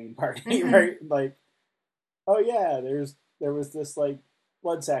Halloween party, Mm-hmm. right? Like, oh yeah, there was this like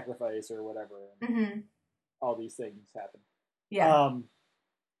blood sacrifice or whatever. And mm-hmm. all these things happen. Yeah.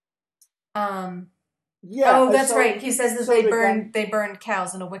 Yeah. Oh, that's right. He says that they burned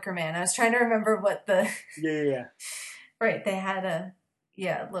cows in a wicker man. I was trying to remember what the Yeah. Right, they had a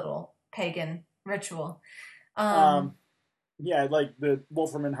little pagan ritual. Yeah, like the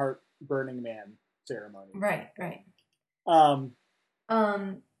Wolfram and Hart Burning Man ceremony. Right.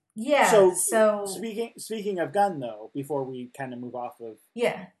 Yeah. So speaking of Gunn though, before we kind of move off of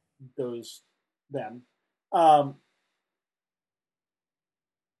them,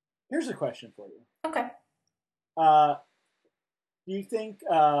 here's a question for you. Okay.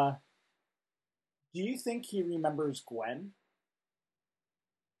 Do you think he remembers Gwen?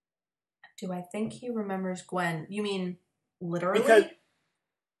 Do I think he remembers Gwen? You mean literally?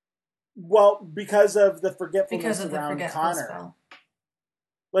 Because of the forgetfulness around Connor. Spell.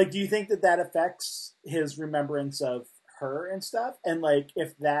 Like, do you think that affects his remembrance of her and stuff? And like,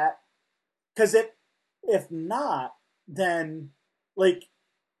 if not, then like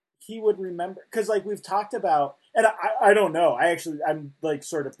he would remember, because like we've talked about, and I don't know. I'm like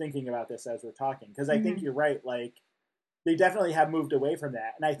sort of thinking about this as we're talking, because I think you're right. Like, they definitely have moved away from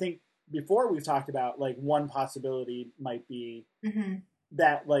that, and I think before we've talked about like one possibility might be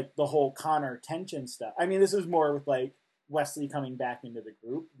that like the whole Connor tension stuff. I mean, this is more with like Wesley coming back into the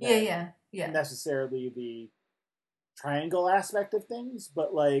group. Yeah. Necessarily the triangle aspect of things,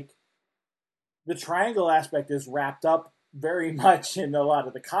 but like the triangle aspect is wrapped up very much in a lot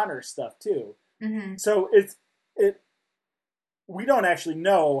of the Connor stuff too. So we don't actually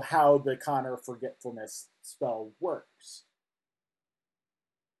know how the Connor forgetfulness spell works.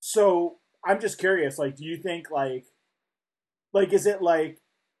 So I'm just curious, like, do you think like is it like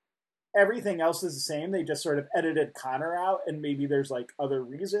everything else is the same? They just sort of edited Connor out, and maybe there's like other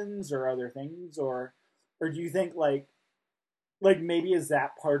reasons or other things, or do you think like maybe is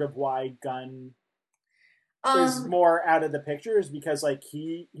that part of why Gunn is more out of the picture, is because like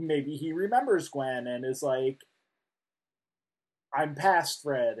he remembers Gwen and is like, I'm past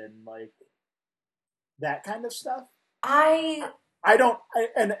Fred, and like that kind of stuff.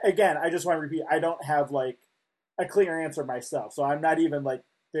 And again, I just want to repeat, I don't have like a clear answer myself, so I'm not even like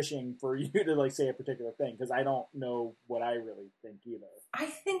fishing for you to like say a particular thing, because I don't know what I really think either. I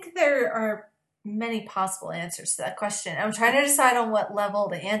think there are many possible answers to that question. I'm trying to decide on what level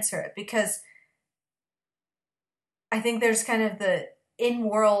to answer it, because I think there's kind of the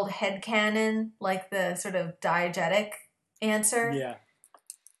in-world headcanon, like the sort of diegetic answer. Yeah.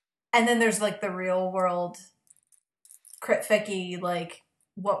 And then there's like the real world crit-ficky, like,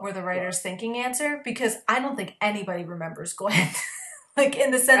 what were the writers thinking answer? Because I don't think anybody remembers Gwen. Like,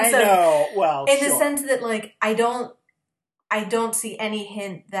 in the sense the sense that like I don't see any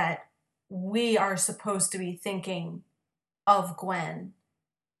hint that we are supposed to be thinking of Gwen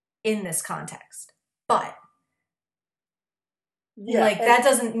in this context. But that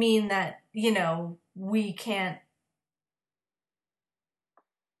doesn't mean that, we can't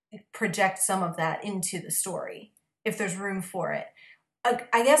project some of that into the story if there's room for it.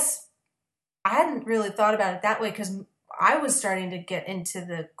 I guess I hadn't really thought about it that way, because I was starting to get into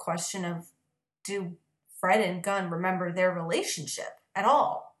the question of, do Fred and Gunn remember their relationship at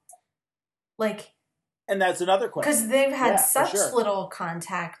all? Like, and that's another question, because they've had such little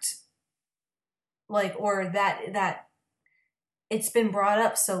contact, like, or that it's been brought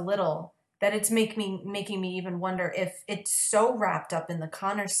up so little that it's making me even wonder if it's so wrapped up in the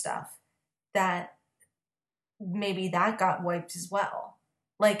Connor stuff that maybe that got wiped as well.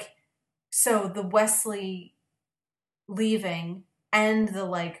 Like, so the Wesley leaving and the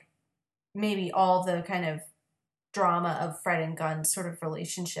like, maybe all the kind of drama of Fred and Gunn's sort of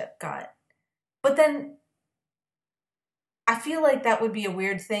relationship got. But then I feel like that would be a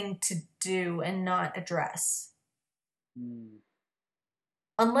weird thing to do and not address.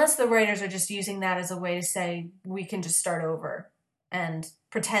 unless the writers are just using that as a way to say, we can just start over and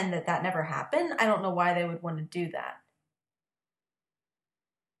pretend that that never happened, I don't know why they would want to do that.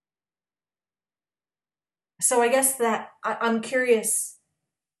 So I guess that I'm curious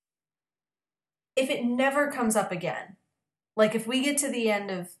if it never comes up again. Like if we get to the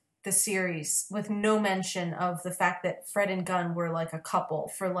end of the series with no mention of the fact that Fred and Gunn were like a couple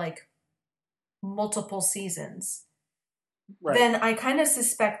for like multiple seasons, Right. then I kind of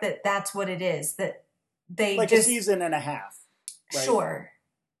suspect that that's what it is, that they like just... a season and a half. Right? Sure.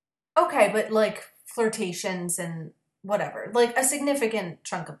 Okay, but like flirtations and whatever. Like a significant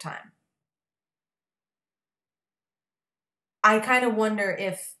chunk of time. I kind of wonder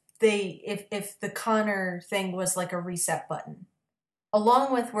if if the Connor thing was like a reset button.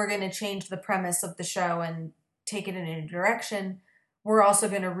 Along with we're going to change the premise of the show and take it in a new direction, we're also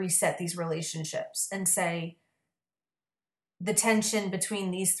going to reset these relationships and say the tension between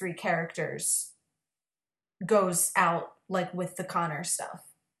these three characters goes out like with the Connor stuff.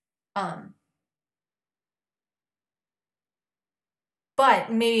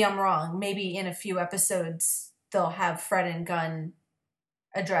 But maybe I'm wrong. Maybe in a few episodes they'll have Fred and Gunn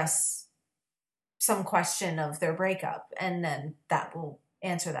address some question of their breakup, and then that will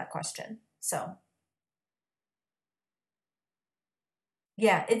answer that question. So,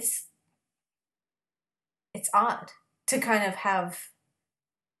 yeah, it's odd to kind of have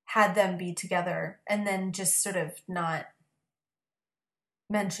had them be together and then just sort of not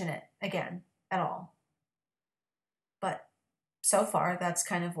mention it again at all. But so far, that's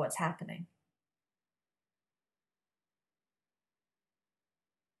kind of what's happening.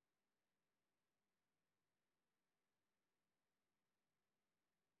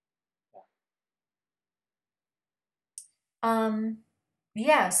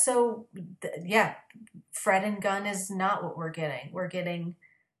 Yeah, so, yeah, Fred and Gunn is not what we're getting. We're getting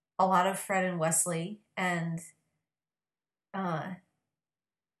a lot of Fred and Wesley, and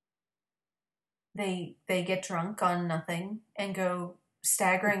they get drunk on nothing and go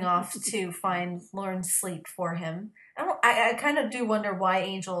staggering off to find Lorne's sleep for him. I kind of do wonder why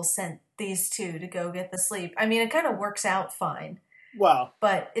Angel sent these two to go get the sleep. I mean, it kind of works out fine. Well,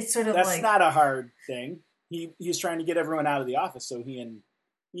 but it's sort of that's like... not a hard thing. He's trying to get everyone out of the office so he and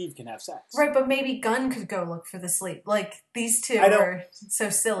Eve can have sex. Right, but maybe Gunn could go look for the sleep. Like, these two are so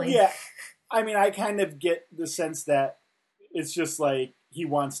silly. Yeah, I mean, I kind of get the sense that it's just like he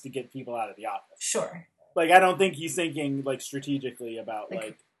wants to get people out of the office. Sure. Like, I don't think he's thinking, like, strategically about,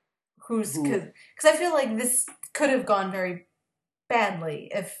 like who... Because I feel like this could have gone very badly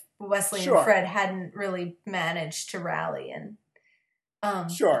if Wesley and Fred hadn't really managed to rally. And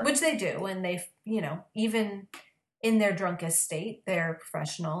which they do, and they, even in their drunkest state, they're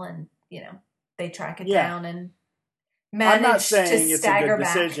professional, and they track it down and manage I'm not saying to it's stagger a good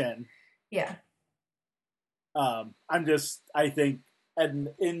back. decision. Yeah. I think,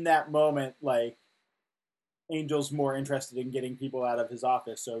 in that moment, like, Angel's more interested in getting people out of his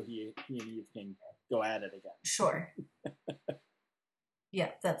office so he and Eve can go at it again. Sure. Yeah,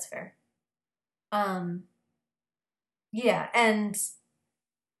 that's fair. Yeah, and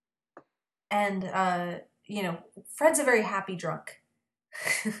Fred's a very happy drunk.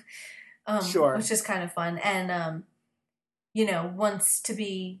 Sure. Which is kind of fun. And, wants to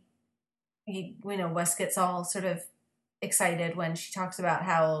be, Wes gets all sort of excited when she talks about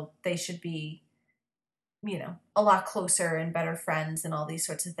how they should be, a lot closer and better friends and all these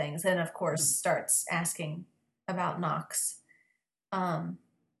sorts of things. And of course starts asking about Knox. And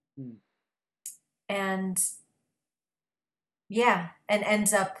yeah, and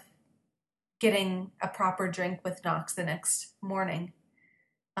ends up getting a proper drink with Knox the next morning.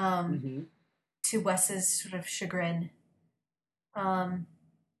 To Wes's sort of chagrin.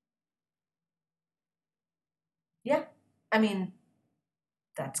 Yeah, I mean,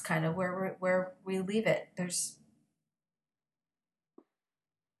 that's kind of where we leave it.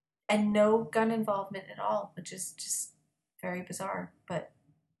 And no Gunn involvement at all, which is just very bizarre, but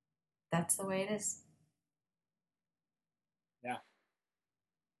that's the way it is. Yeah.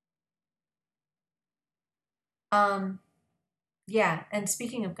 Yeah, and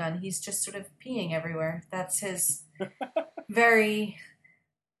speaking of Gunn, he's just sort of peeing everywhere. That's his very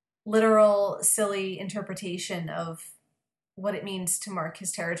literal, silly interpretation of what it means to mark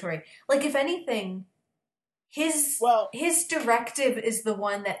his territory. Like, if anything, his directive is the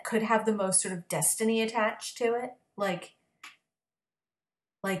one that could have the most sort of destiny attached to it. Like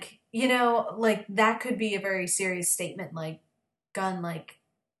that could be a very serious statement. Like, Gunn, like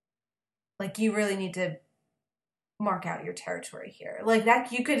you really need to mark out your territory here. Like,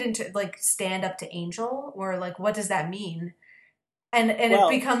 that you could stand up to Angel, or like, what does that mean? and it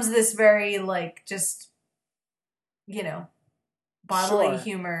becomes this very like just, you know, bodily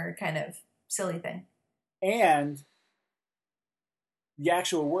humor kind of silly thing. And the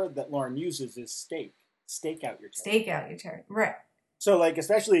actual word that Lauren uses is stake. Stake out your territory. Stake out your territory. Right. So, like,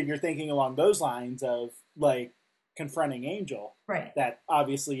 especially if you're thinking along those lines of, like, confronting Angel. Right. That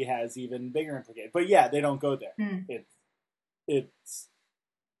obviously has even bigger implications. But, yeah, they don't go there. It's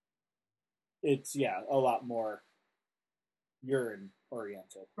yeah, a lot more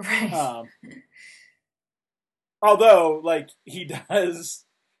urine-oriented. Right. Although, like, he does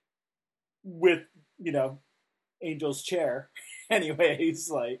with, Angel's chair. Anyways,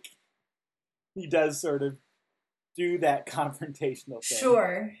 like, he does sort of do that confrontational thing.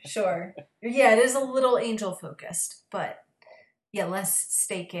 Sure. Yeah, it is a little Angel focused, but yeah, less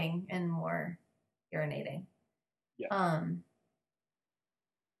staking and more urinating. Yeah.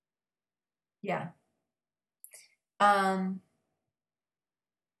 Yeah. And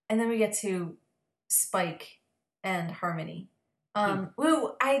then we get to Spike and Harmony.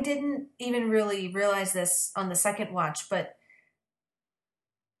 I didn't even really realize this on the second watch, but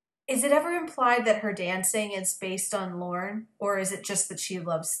is it ever implied that her dancing is based on Lorne, or is it just that she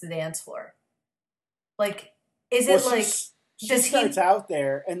loves the dance floor? Like, is it like she starts out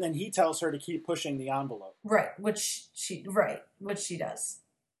there, and then he tells her to keep pushing the envelope, right? Which she does.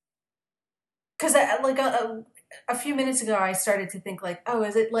 Because like a few minutes ago, I started to think like, oh,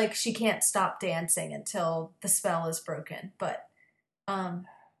 is it like she can't stop dancing until the spell is broken? But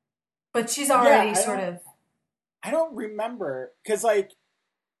she's already I don't remember because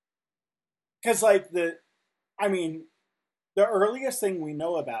the earliest thing we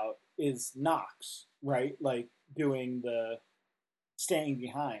know about is Nox, right? Like doing the staying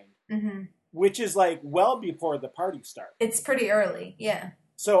behind, which is like well before the party starts. It's pretty early, yeah.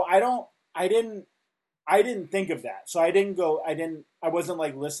 So I didn't think of that. So I wasn't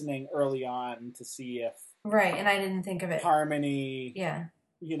like listening early on to see if right, and I didn't think of it. Harmony, yeah,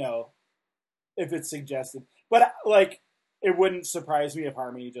 if it's suggested, but like. It wouldn't surprise me if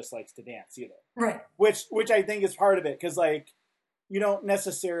Harmony just likes to dance either. Right. Which I think is part of it, because, like, you don't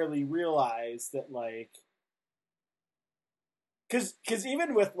necessarily realize that, like... Because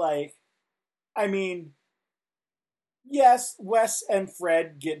even with, like... I mean... Yes, Wes and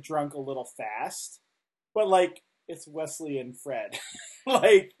Fred get drunk a little fast, but, like, it's Wesley and Fred.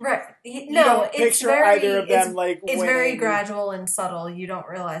 Like... Right. You don't picture either of them, like, it's very gradual and subtle. You don't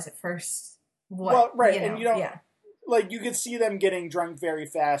realize at first what... Well, right, and you don't... Yeah. Like, you could see them getting drunk very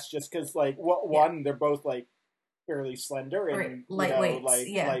fast just because, like, they're both, like, fairly slender and, lightweight.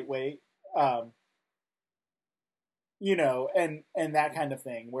 Lightweight. And that kind of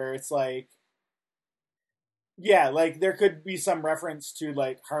thing, where it's like, yeah, like, there could be some reference to,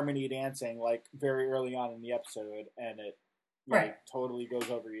 like, Harmony dancing, like, very early on in the episode, and it, like, totally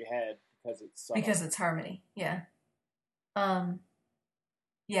goes over your head because it's subtle. Because it's Harmony, yeah.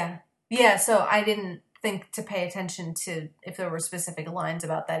 Yeah, so I didn't think to pay attention to if there were specific lines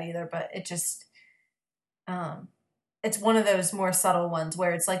about that either, but it just it's one of those more subtle ones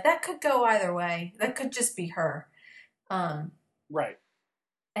where it's like that could go either way. That could just be her. Right.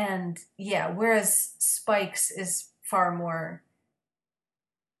 And yeah, whereas Spike's is far more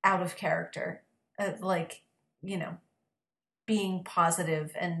out of character, like, being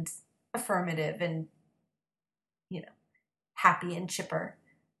positive and affirmative and happy and chipper.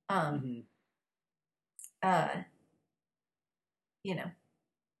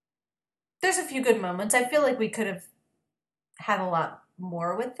 There's a few good moments. I feel like we could have had a lot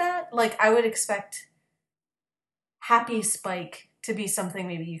more with that. Like, I would expect Happy Spike to be something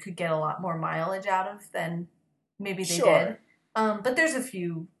maybe you could get a lot more mileage out of than maybe they did. But there's a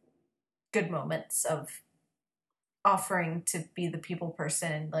few good moments of offering to be the people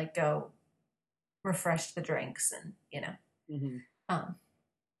person and, like, go refresh the drinks and,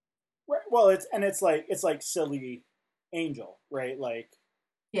 Well, it's like silly Angel, right? Like,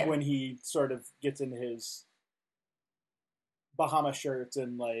 when he sort of gets into his Bahama shirts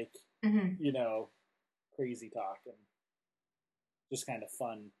and, like, crazy talk and just kind of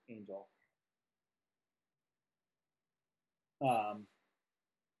fun Angel.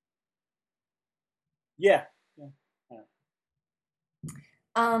 Yeah.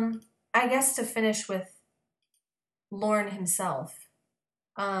 I guess to finish with Lorne himself,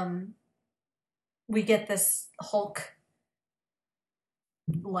 we get this Hulk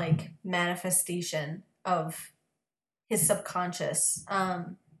like manifestation of his subconscious,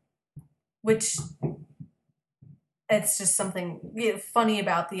 which it's just something funny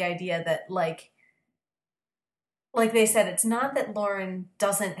about the idea that like they said, it's not that Lauren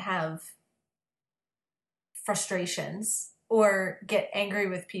doesn't have frustrations or get angry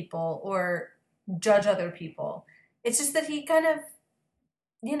with people or judge other people. It's just that he kind of,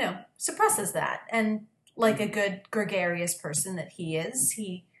 suppresses that. And like a good gregarious person that he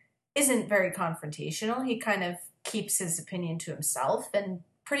isn't very confrontational. He kind of keeps his opinion to himself and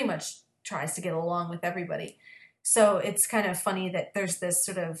pretty much tries to get along with everybody. So it's kind of funny that there's this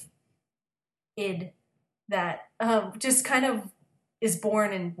sort of id that just kind of is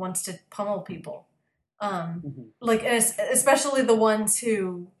born and wants to pummel people. Like, especially the ones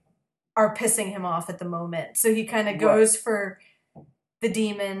who are pissing him off at the moment. So he kind of goes for the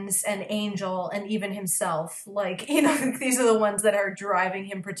demons and Angel and even himself. Like, these are the ones that are driving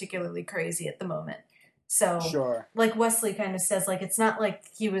him particularly crazy at the moment. So, like Wesley kind of says, like, it's not like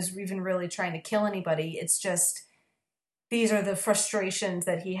he was even really trying to kill anybody. It's just these are the frustrations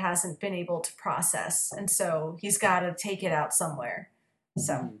that he hasn't been able to process. And so he's got to take it out somewhere.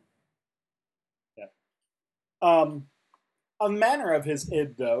 So. A manner of his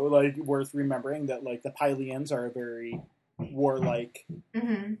id, though, like, worth remembering that, like, the Pylians are a very warlike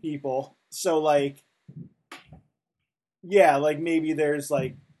people. So, like, yeah, like, maybe there's,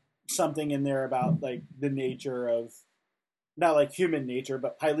 like, something in there about, like, the nature of, not, like, human nature,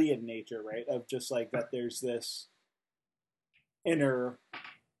 but Pylian nature, right? Of just, like, that there's this inner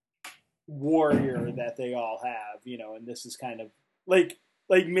warrior that they all have, and this is kind of, like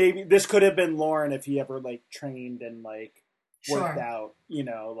maybe this could have been Lorn if he ever, like, trained and, like, worked out,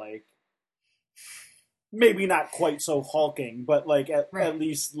 like, maybe not quite so hulking, but, like, at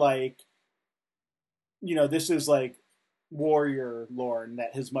least, like, this is, like, warrior Lorn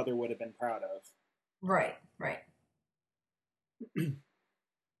that his mother would have been proud of. Right.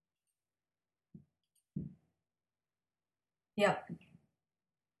 Yep.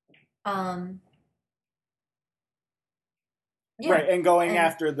 Yeah. Right, and going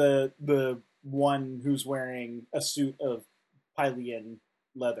after the one who's wearing a suit of Pylian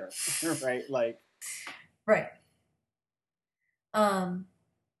leather, right? Like, right.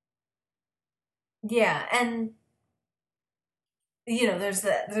 Yeah, and there's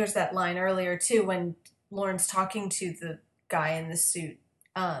that line earlier too when Lorn's talking to the guy in the suit,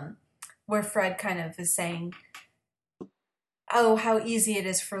 where Fred kind of is saying, oh, how easy it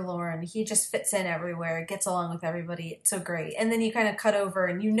is for Lorn. He just fits in everywhere, gets along with everybody. It's so great. And then you kind of cut over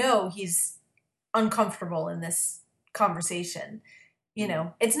and he's uncomfortable in this conversation.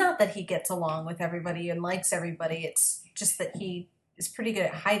 It's not that he gets along with everybody and likes everybody. It's just that he is pretty good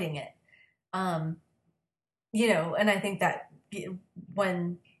at hiding it. And I think that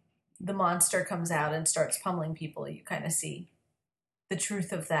when the monster comes out and starts pummeling people, you kind of see the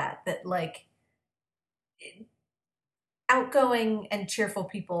truth of that, like, outgoing and cheerful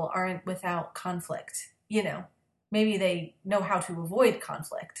people aren't without conflict. Maybe they know how to avoid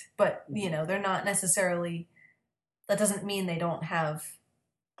conflict, but they're not necessarily, that doesn't mean they don't have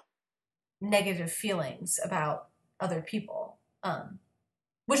negative feelings about other people.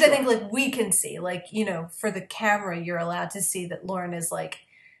 Which I think, like, we can see, like, for the camera, you're allowed to see that Lorn is like,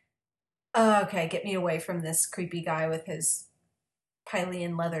 oh, okay, get me away from this creepy guy with his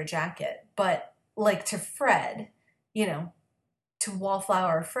Pylian leather jacket. But, like, to Fred, to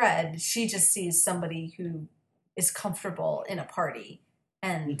Wallflower Fred, she just sees somebody who is comfortable in a party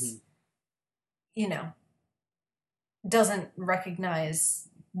and, doesn't recognize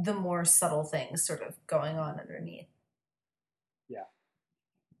the more subtle things sort of going on underneath. Yeah.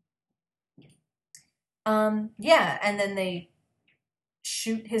 Yeah, and then they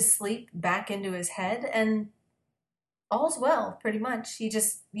shoot his sleep back into his head, and all's well, pretty much. He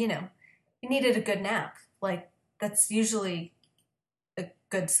just, he needed a good nap. Like, that's usually a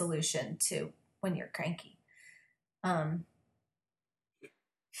good solution to when you're cranky.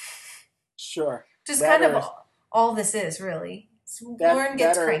 Sure. Just kind of all this is, really. Lorn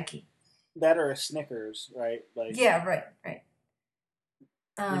gets cranky. That or a Snickers, right? Like, yeah, right.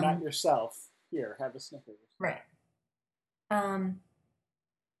 You're not yourself. Here, have a Snickers. Right.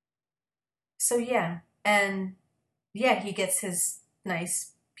 So yeah, and yeah, he gets his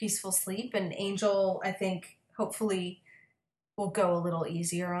nice peaceful sleep, and Angel, I think, hopefully will go a little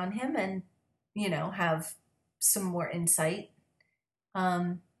easier on him and, have some more insight.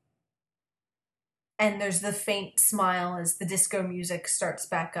 And there's the faint smile as the disco music starts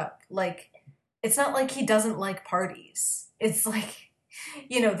back up. Like, it's not like he doesn't like parties. It's like,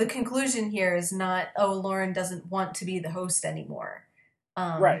 the conclusion here is not, oh, Lorn doesn't want to be the host anymore.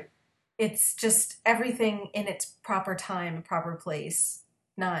 Right. It's just everything in its proper time, proper place,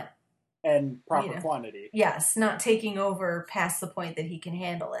 not... And proper quantity. Yes, not taking over past the point that he can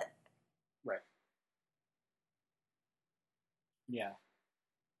handle it. Right. Yeah.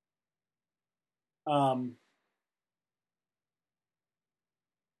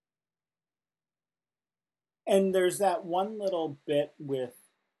 And there's that one little bit with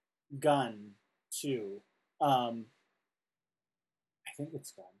Gunn too. I think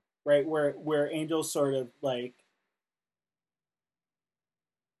it's Gunn, right? Where Angel's sort of like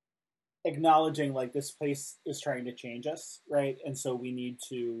acknowledging like this place is trying to change us, right? And so we need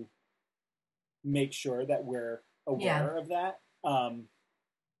to make sure that we're Yeah. aware of that.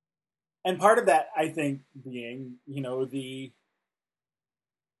 And part of that, I think, being the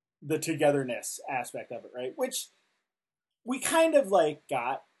togetherness aspect of it, right? Which we kind of like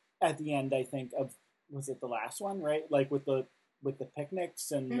got at the end, I think, of was it the last one, right? Like with the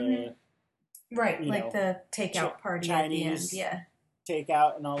picnics and the Right, you like know the takeout party at the end. Chinese Yeah.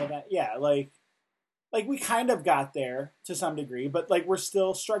 takeout and all of that. Yeah, like we kind of got there to some degree, but like we're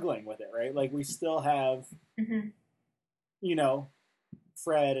still struggling with it, right? Like we still have Mm-hmm. you know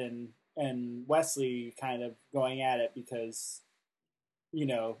Fred and Wesley kind of going at it because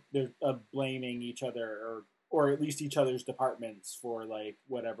they're blaming each other or at least each other's departments for like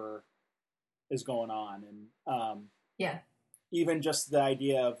whatever is going on, and Yeah. even just the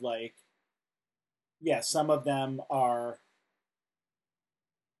idea of like, yeah, some of them are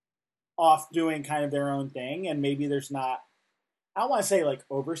off doing kind of their own thing, and maybe there's not. I don't want to say like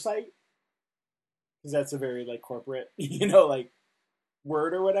oversight because that's a very like corporate, like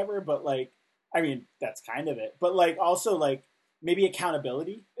word or whatever. But like, I mean, that's kind of it. But like, also like maybe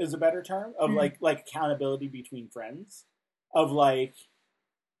accountability is a better term of Mm-hmm. like accountability between friends, of like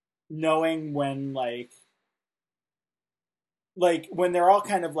knowing when like when they're all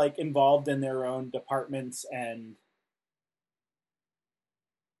kind of like involved in their own departments and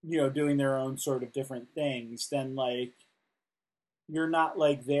doing their own sort of different things, then like you're not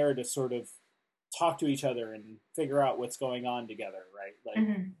like there to sort of talk to each other and figure out what's going on together, right? Like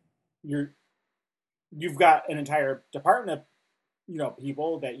Mm-hmm. you've got an entire department of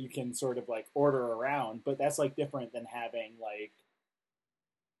people that you can sort of like order around, but that's like different than having like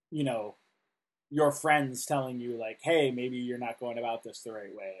you know your friends telling you like, hey, maybe you're not going about this the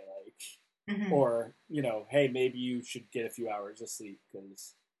right way, like, Mm-hmm. or hey, maybe you should get a few hours of sleep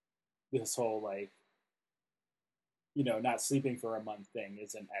because this whole like not sleeping for a month thing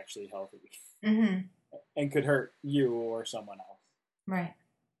isn't actually healthy Mm-hmm. and could hurt you or someone else. Right.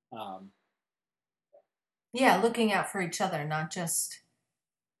 Um, Yeah, looking out for each other, not just,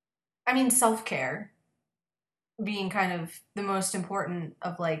 I mean, self care being kind of the most important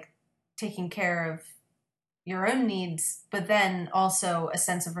of like taking care of your own needs, but then also a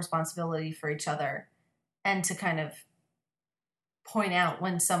sense of responsibility for each other and to kind of point out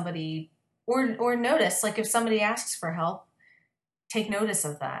when somebody or notice like if somebody asks for help, take notice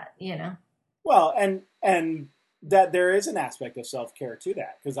of that, you know. well, and that there is an aspect of self care to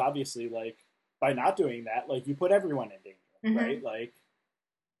that because obviously, like by not doing that, like you put everyone in danger, Mm-hmm. right? Like,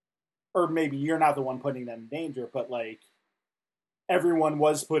 or maybe you're not the one putting them in danger, but like everyone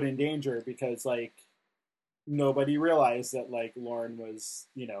was put in danger because like nobody realized that like Lauren was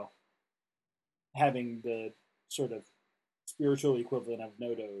having the sort of spiritual equivalent of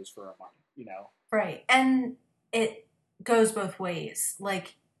no-dos for a month. Right. And it goes both ways.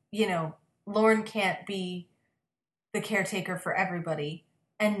 Like, you know, Lauren can't be the caretaker for everybody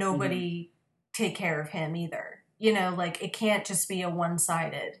and Mm-hmm. nobody take care of him either. You know, like it can't just be a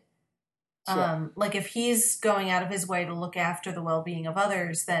one-sided. Sure. Like if he's going out of his way to look after the well-being of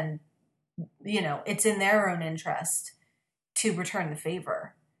others, then it's in their own interest to return the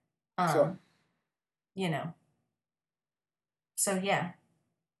favor. Sure. Um, you know. So yeah.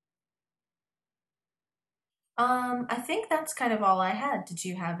 I think that's kind of all I had. Did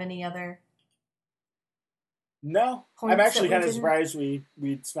you have any other No, I'm points that actually we kind of didn't? surprised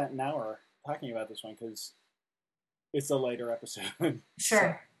we'd spent an hour talking about this one because it's a later episode. So,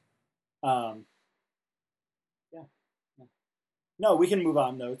 Sure. um, yeah. No, we can move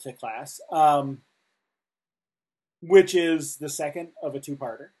on though to class, which is the second of a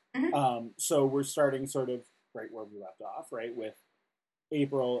two-parter. Hmm. So we're starting sort of right where we left off, right, with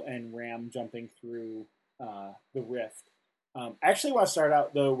April and Ram jumping through the rift. I actually want to start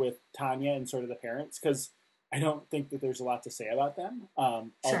out though with Tanya and sort of the parents because I don't think that there's a lot to say about them. Sure.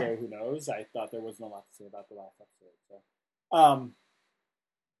 Although who knows? I thought there wasn't a lot to say about the last episode.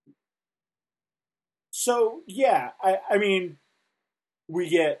 So yeah, I mean we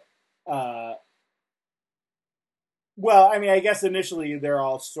get well, I mean, I guess initially they're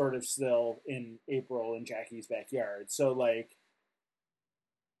all sort of still in April and Jackie's backyard. So like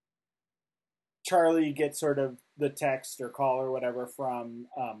Charlie gets sort of the text or call or whatever from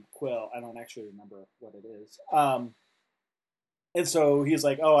Quill. I don't actually remember what it is. And so he's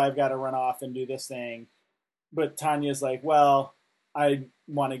like, "Oh, I've got to run off and do this thing." But Tanya's like, "Well, I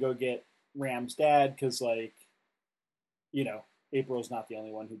want to go get Ram's dad because, like, you know, April's not the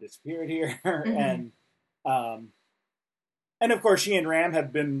only one who disappeared here, Mm-hmm. um, and of course, she and Ram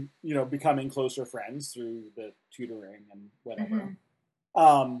have been, becoming closer friends through the tutoring and whatever. Mm-hmm.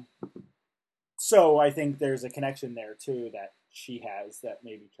 Um, so I think there's a connection there too that she has that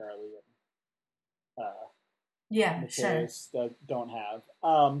maybe Charlie and Yeah, sure. Mateus don't have.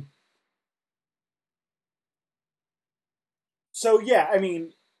 So yeah, I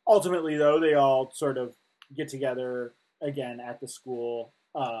mean, ultimately though, they all sort of get together again at the school.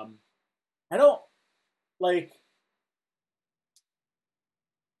 I don't like,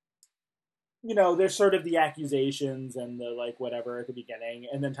 there's sort of the accusations and the like whatever at the beginning,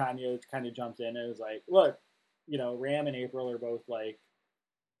 and then Tanya kind of jumps in and is like, "Look, Ram and April are both like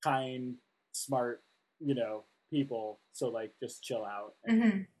kind, smart, people, so like just chill out."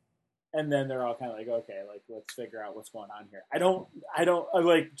 Mm-hmm. And then they're all kind of like, "Okay, like let's figure out what's going on here." I don't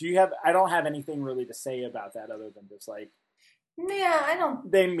like. Do you have? I don't have anything really to say about that other than just like Yeah, I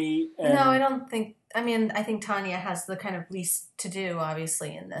don't. they meet No, I and don't think. I mean, I think Tanya has the kind of least to do,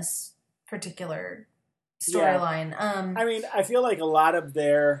 obviously, in this particular yeah. storyline. I mean, I feel like a lot of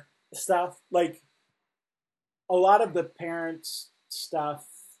their stuff, like a lot of the parents' stuff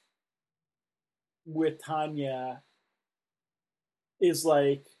with Tanya is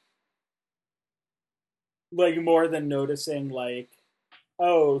like more than noticing like,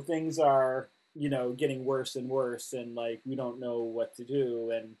 oh, things are, getting worse and worse and like we don't know what to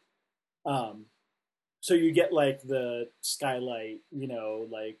do. And um so you get like the skylight,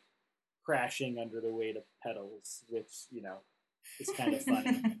 like crashing under the weight of petals, which, is kind of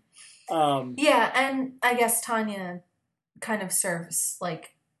funny. Um Yeah, and I guess Tanya kind of serves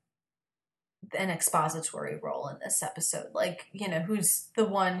like an expository role in this episode. Like, who's the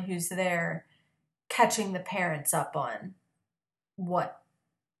one who's there catching the parents up on what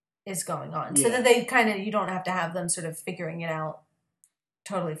is going on so that yeah, they kind of, you don't have to have them sort of figuring it out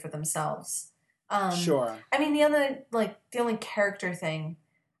totally for themselves. sure. I mean, the only character thing,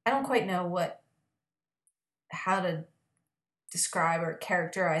 I don't quite know how to describe or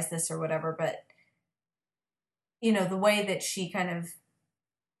characterize this or whatever, but the way that she kind of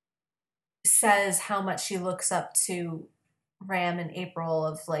says how much she looks up to Ram and April,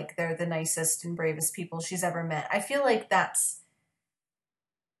 of like they're the nicest and bravest people she's ever met. I feel like that's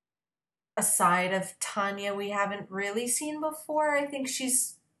a side of Tanya we haven't really seen before. I think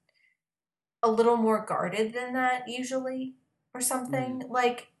she's a little more guarded than that usually or Mm. something.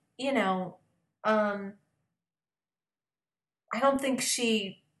 Like, um I don't think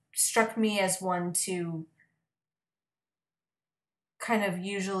she struck me as one to kind of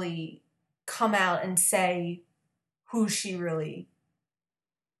usually come out and say who she really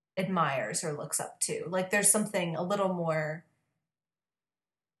admires or looks up to. Like there's something a little more,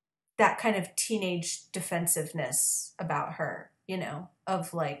 that kind of teenage defensiveness about her,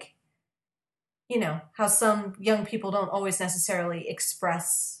 of like, how some young people don't always necessarily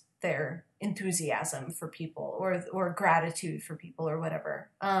express their enthusiasm for people or gratitude for people or whatever.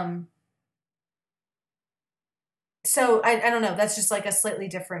 So I don't know, that's just like a slightly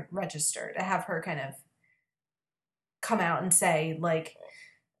different register to have her kind of come out and say like,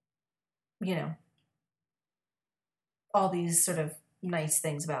 you know, all these sort of nice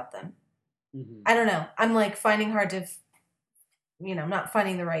things about them. Hmm. I don't know. I'm like finding hard to, not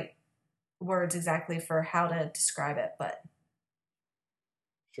finding the right words exactly for how to describe it,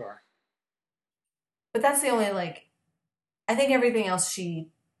 Sure. but that's the only like, I think everything else she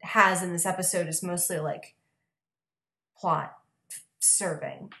has in this episode is mostly like plot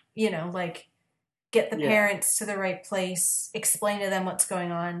serving, like get the Yeah. parents to the right place, explain to them what's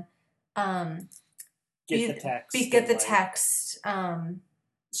going on, um, Get the text get and the like text.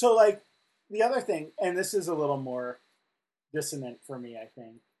 so like the other thing, and this is a little more dissonant for me, I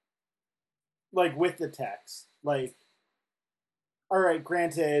think. Like with the text, like, all right,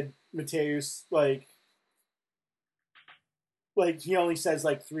 granted, Mateus, like he only says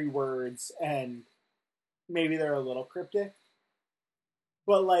like 3 words, and maybe they're a little cryptic.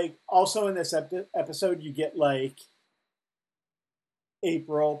 But like also in this episode, you get like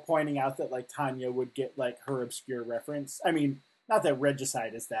April pointing out that like Tanya would get like her obscure reference. I mean, not that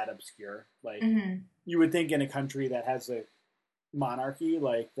regicide is that obscure. Like Mm-hmm. you would think in a country that has a monarchy,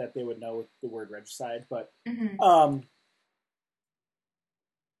 like that they would know the word regicide, but Mm-hmm. um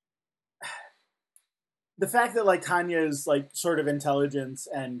the fact that like Tanya's like sort of intelligence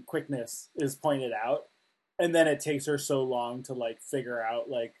and quickness is pointed out, and then it takes her so long to like figure out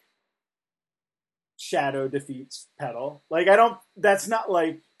like Shadow defeats Petal. Like I don't. That's not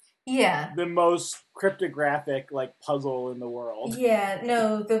like. Yeah. the most cryptographic like puzzle in the world. Yeah,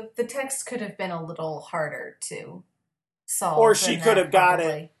 no, the text could have been a little harder to Or solve she than could that, have got it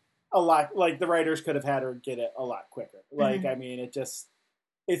probably. a lot, like the writers could have had her get it a lot quicker. Like, Hmm. I mean,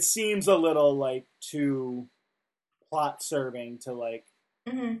 it seems a little like too plot serving to like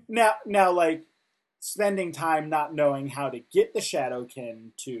Hmm. now like spending time not knowing how to get the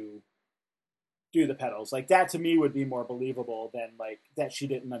Shadowkin to do the petals. Like that to me would be more believable than like that she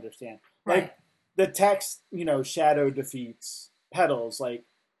didn't understand. Right. Like the text, Shadow defeats petals. Like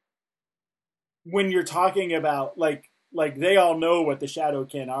when you're talking about like they all know what the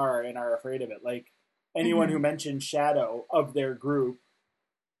Shadowkin are and are afraid of it. Like anyone who Hmm. mentions Shadow of their group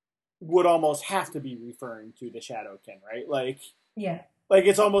would almost have to be referring to the Shadowkin, right? Yeah. Like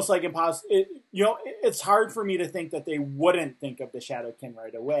it's almost like impossible. It's hard for me to think that they wouldn't think of the Shadowkin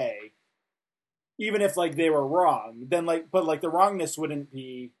right away, even if like they were wrong. Then but like the wrongness wouldn't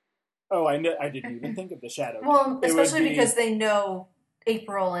be, oh, I didn't even think of the Shadowkin. Well, It would especially because be they know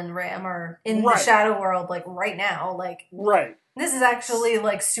April and Ram are in the right, shadow world, like, right now. Like, right. this is actually,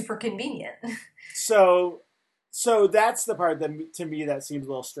 like, super convenient. So, so that's the part that to me that seems a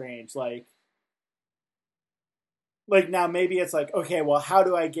little strange. Like now maybe it's like, okay, well, how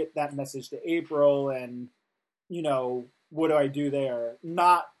do I get that message to April, and what do I do there?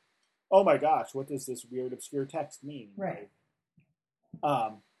 Not, oh my gosh, what does this weird obscure text mean? Right.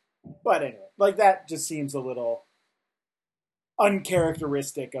 Um, but anyway, like that just seems a little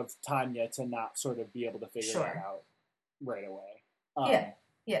uncharacteristic of Tanya to not sort of be able to figure that Sure. out right away. Yeah.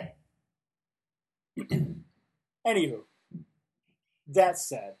 Yeah. Anywho, that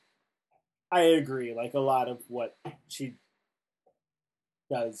said, I agree. Like a lot of what she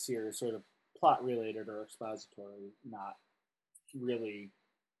does here is sort of plot related or expository, not really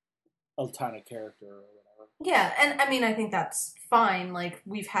a ton of character or whatever. Yeah, and I mean, I think that's fine. Like,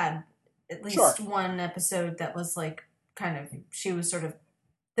 we've had at least Sure. one episode that was like kind of, she was sort of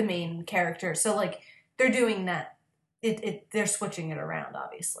the main character. So like, they're doing that. They're switching it around,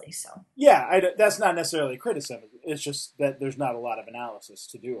 obviously. So Yeah, that's not necessarily criticism. It's just that there's not a lot of analysis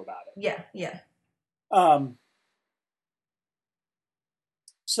to do about it. yeah, yeah. Um,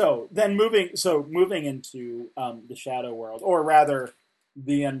 so moving into the shadow world, or rather,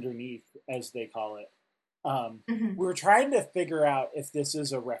 the underneath, as they call it. Hmm. We're trying to figure out if this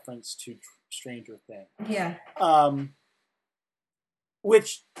is a reference to Stranger Things. Yeah.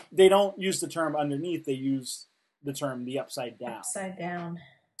 Which they don't use the term underneath; they use the term the upside down Upside down.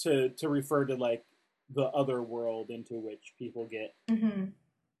 to refer to like the other world into which people get Hmm.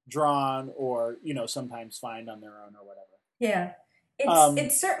 drawn, or sometimes find on their own or whatever. Yeah.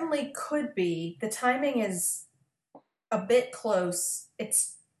 It certainly could be. The timing is a bit close.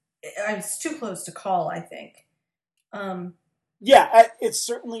 It's too close to call, I think. Um, Yeah, it's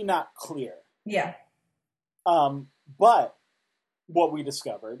certainly not clear. yeah. But what we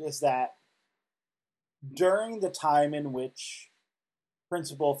discovered is that during the time in which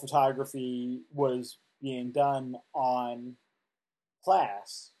principal photography was being done on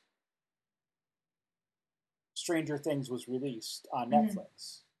Class, Stranger Things was released on Hmm.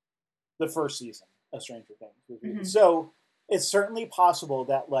 Netflix. The first season of Stranger Things was released. Hmm. So it's certainly possible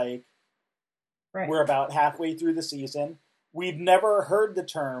that like Right. we're about halfway through the season. We've never heard the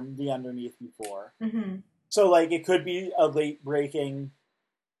term the underneath before. Hmm. So like it could be a late breaking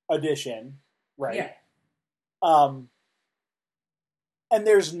addition, right? Yeah. Um and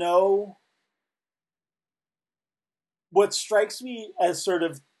there's no, what strikes me as sort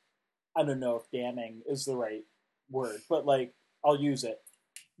of, I don't know if damning is the right word, but like I'll use it.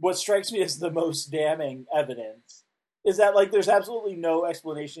 What strikes me as the most damning evidence is that like there's absolutely no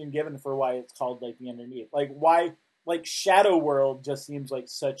explanation given for why it's called like the underneath. Like why, like Shadow World just seems like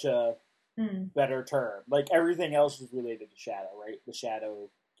such a Mm. better term. Like everything else is related to shadow, right? The Shadow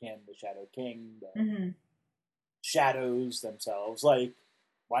Kin, the Shadow King, the Hmm. shadows themselves. Like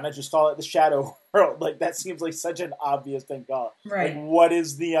why not just call it the Shadow World? Like that seems like such an obvious thing to call it. Like Right. what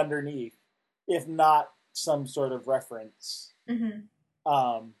is the underneath, if not some sort of reference? Hmm.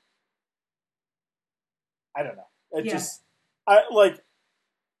 Um, I don't know. It Yeah. just,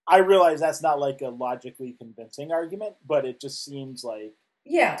 I realize that's not like a logically convincing argument, but it just seems like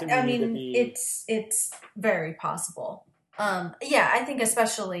Yeah. to I me to mean, be it's very possible. Yeah, I think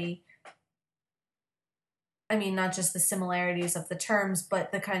especially, I mean, not just the similarities of the terms,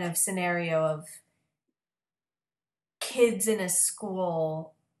 but the kind of scenario of kids in a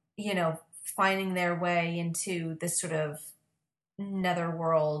school, finding their way into this sort of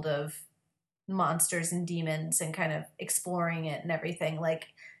netherworld of monsters and demons and kind of exploring it and everything. Like,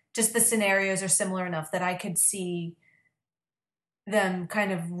 just the scenarios are similar enough that I could see them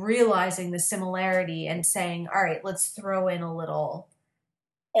kind of realizing the similarity and saying, all right, let's throw in a little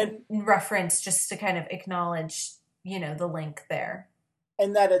and reference just to kind of acknowledge, the link there.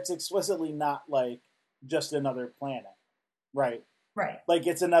 and that it's explicitly not like just another planet, right? Right. Like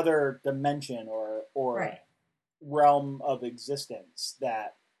it's another dimension or Right. realm of existence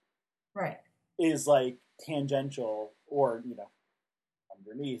that Right. is like tangential or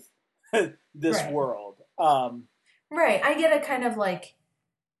underneath this Right. world. Right. I get a kind of like,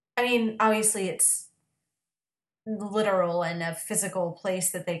 I mean, obviously it's literal and a physical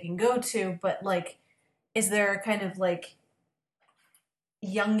place that they can go to, but like, is there a kind of like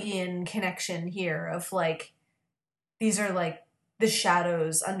Jungian connection here of like, these are like the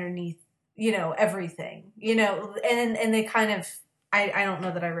shadows underneath, everything, and they kind of, I don't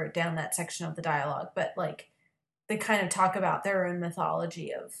know that I wrote down that section of the dialogue, but like they kind of talk about their own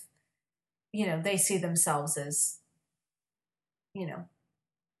mythology of, they see themselves as,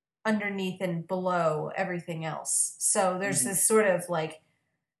 underneath and below everything else. So there's this sort of like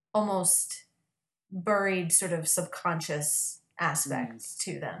almost buried sort of subconscious aspect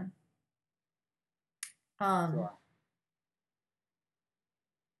to them. Sure.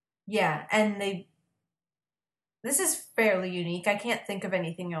 Yeah, and this is fairly unique. I can't think of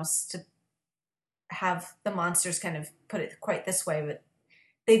anything else to have the monsters kind of put it quite this way, but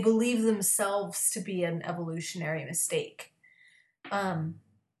they believe themselves to be an evolutionary mistake.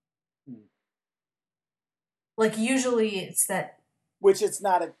 Like usually it's that, which it's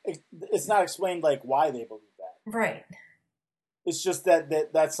not explained like why they believe that. right. It's just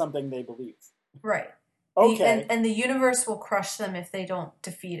that's something they believe. Right. Okay. And the universe will crush them if they don't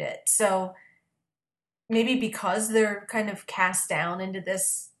defeat it. So maybe because they're kind of cast down into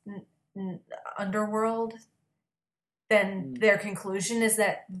this underworld, then their conclusion is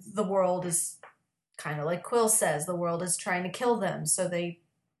that the world is kind of like Quill says, the world is trying to kill them. So they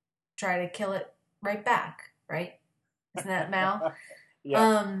try to kill it right back. Right? Isn't that Mal?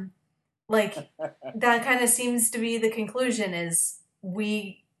 Yeah. Like that kind of seems to be the conclusion is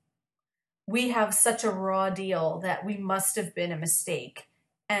we have such a raw deal that we must have been a mistake,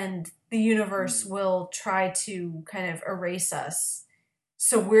 and the universe will try to kind of erase us.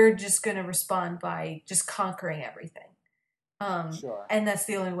 So we're just going to respond by just conquering everything. Sure. And that's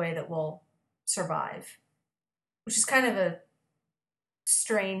the only way that we'll survive, which is kind of a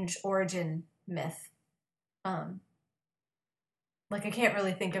strange origin myth. Like I can't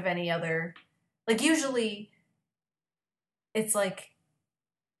really think of any other, like usually it's like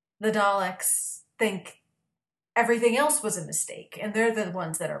the Daleks think everything else was a mistake and they're the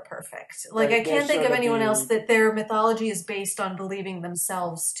ones that are perfect. Like Right, I can't think of anyone else be... that their mythology is based on believing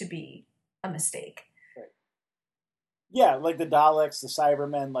themselves to be a mistake. Right. Yeah, like the Daleks, the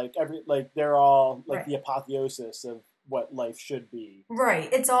Cybermen, they're all like the apotheosis of what life should be.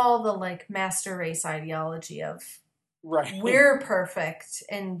 Right. It's all the like master race ideology of right. We're perfect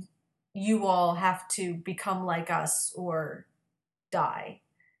and you all have to become like us or die.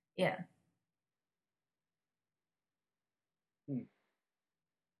 Yeah.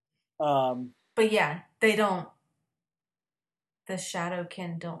 But yeah, they don't, the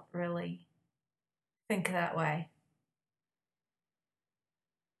Shadowkin don't really think that way.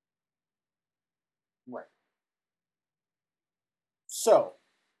 Right. So,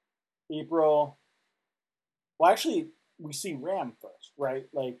 April, well, actually, we see Ram first, right?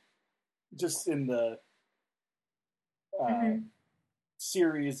 Like, just in the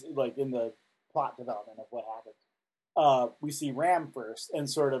series, like in the plot development of what happens. We see Ram first and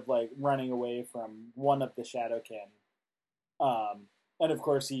sort of like running away from one of the Shadowkin. And of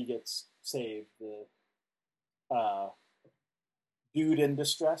course, he gets saved. The dude in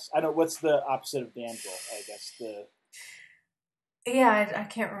distress. I don't. What's the opposite of damsel? I guess Yeah, I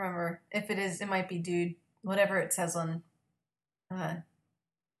can't remember if it is. It might be dude. Whatever it says on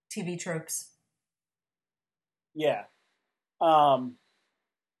TV tropes. Yeah.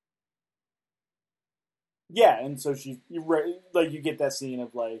 Yeah, and so you get that scene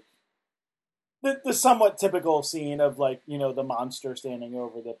of like the somewhat typical scene of like the monster standing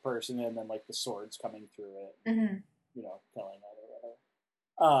over the person and then like the swords coming through it, killing it or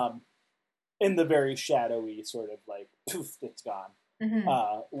whatever. In the very shadowy sort of like poof, it's gone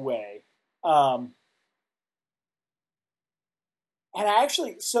way. And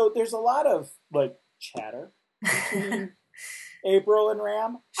so there's a lot of like chatter between April and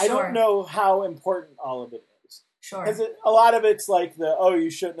Ram. Sure. I don't know how important all of it is. Sure. Because a lot of it's like you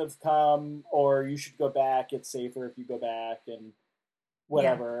shouldn't have come, or you should go back. It's safer if you go back, and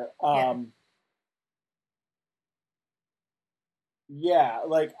whatever. Yeah,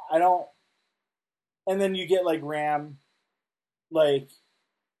 like I don't. And then you get like Ram like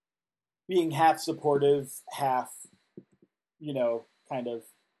being half supportive, half, kind of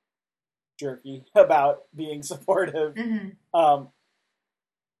jerky about being supportive. Mm-hmm. Um,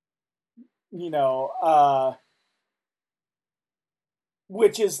 you know, uh,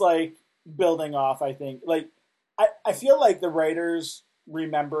 which is like building off, I think. Like, I feel like the writers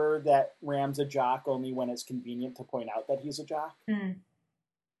remember that Ram's a jock only when it's convenient to point out that he's a jock. Mm.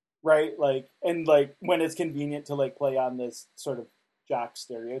 Right? Like, and like when it's convenient to like play on this sort of jock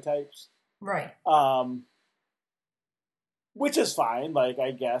stereotypes. Right. Which is fine. Like,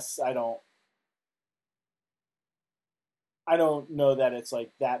 I guess I don't know that it's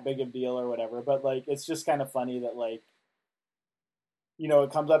like that big of a deal or whatever, but like it's just kind of funny that like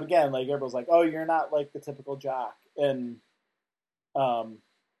it comes up again. Like everybody's like, "Oh, you're not like the typical jock," and um,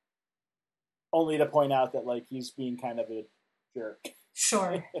 only to point out that like he's being kind of a jerk.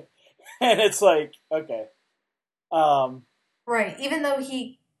 Sure. And it's like, okay, right. Even though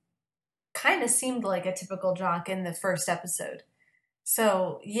he kind of seemed like a typical jock in the first episode.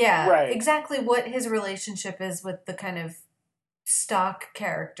 So yeah, right. Exactly what his relationship is with the kind of stock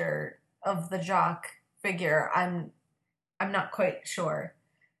character of the jock figure, I'm not quite sure.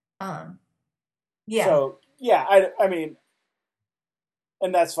 Yeah. So yeah, I mean,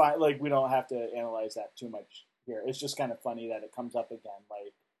 and that's fine. Like we don't have to analyze that too much here. It's just kind of funny that it comes up again.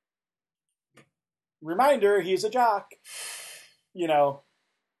 Like, reminder, he's a jock.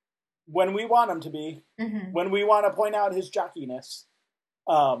 When we want him to be, mm-hmm. when we want to point out his jockiness.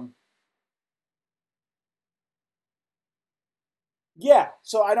 Yeah.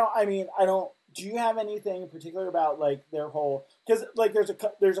 So I don't. Do you have anything in particular about like their whole? Because like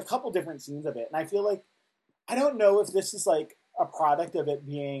there's a couple different scenes of it, and I feel like I don't know if this is like a product of it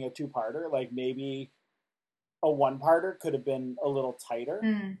being a two-parter. Like maybe a one-parter could have been a little tighter.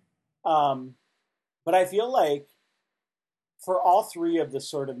 Mm. But I feel like for all three of the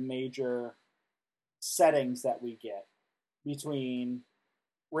sort of major settings that we get between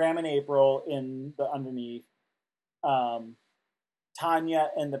Ram and April in the underneath,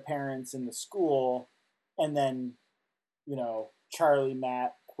 Tanya and the parents in the school, and then, Charlie,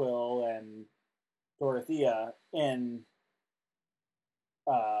 Matt, Quill, and Dorothea in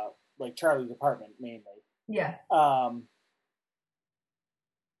like Charlie's apartment mainly. Yeah.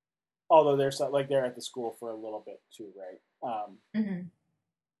 Although they're at the school for a little bit too, right? Mm-hmm.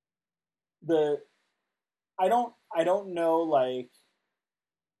 I don't know, like,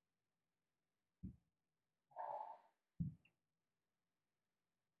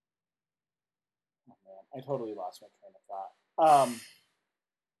 oh man, I totally lost my train of thought.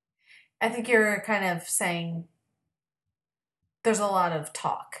 I think you're kind of saying there's a lot of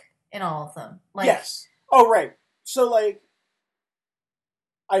talk in all of them. Like, yes. Oh, right. So, like,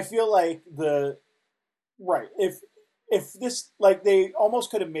 I feel like right, if this, like, they almost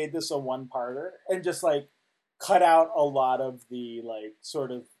could have made this a one-parter and just like cut out a lot of the like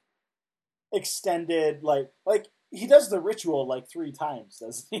sort of extended like he does the ritual like 3 times,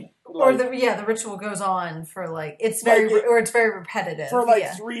 doesn't he? Like, or the ritual goes on for like it's very repetitive for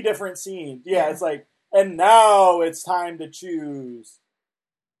like 3 different scenes. Yeah, it's like, and now it's time to choose.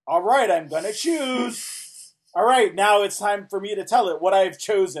 All right, I'm gonna choose. All right, now it's time for me to tell it what I've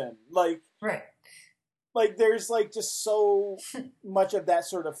chosen. Like, right. Like there's like just so much of that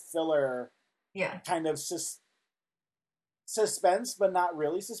sort of filler, kind of suspense, but not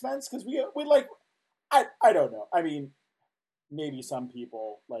really suspense because we like I don't know. I mean, maybe some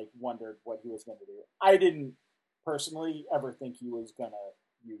people like wondered what he was going to do. I didn't personally ever think he was going to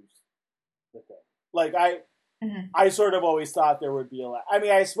use the thing. Like I sort of always thought there would be a lot. I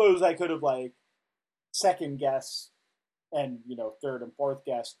mean, I suppose I could have like second guess and third and fourth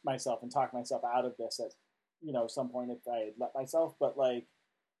guess myself and talk myself out of this at some point if I had let myself. But like,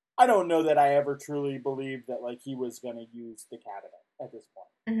 I don't know that I ever truly believed that like he was going to use the cabinet at this point.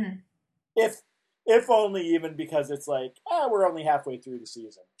 Mm-hmm. If only even because it's like, we're only halfway through the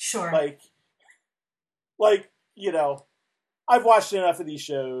season. Sure. Like I've watched enough of these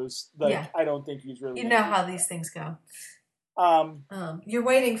shows. Like, I don't think he's really. You know how these things go. You're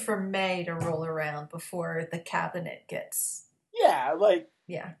waiting for May to roll around before the cabinet gets. Yeah, like.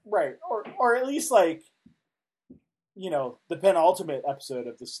 Yeah. Right, or at least like. The penultimate episode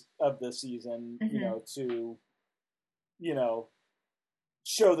of the season. To.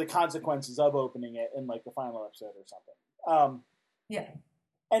 Show the consequences of opening it in like the final episode or something. Yeah.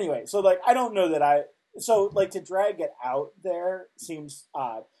 Anyway, so like I don't know that so like to drag it out there seems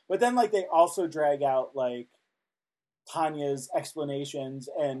odd, but then like they also drag out like Tanya's explanations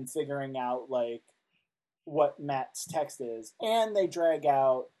and figuring out like what Matt's text is, and they drag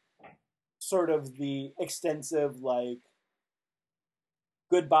out sort of the extensive like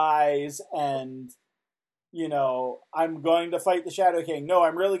goodbyes and, you know, I'm going to fight the Shadow King. No,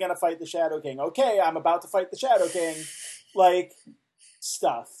 I'm really going to fight the Shadow King. Okay, I'm about to fight the Shadow King. Like,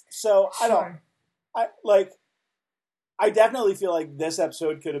 stuff. So, Sure. I definitely feel like this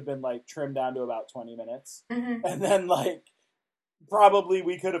episode could have been, like, trimmed down to about 20 minutes. Mm-hmm. And then, like, probably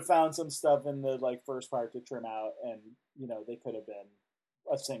we could have found some stuff in the, like, first part to trim out, and, you know, they could have been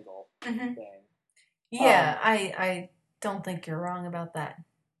a single Mm-hmm. thing. Yeah, I don't think you're wrong about that.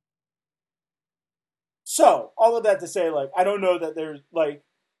 So, all of that to say, like, I don't know that there's, like,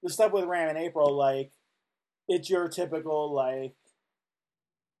 the stuff with Ram and April, like, it's your typical, like,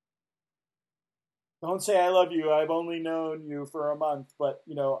 don't say I love you, I've only known you for a month, but,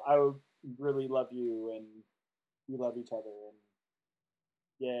 you know, I would really love you, and we love each other, and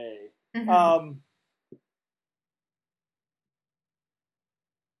yay. Mm-hmm.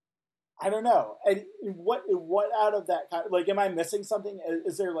 I don't know. And what out of that kind, like, am I missing something?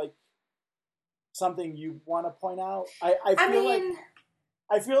 Is there, like, something you want to point out? I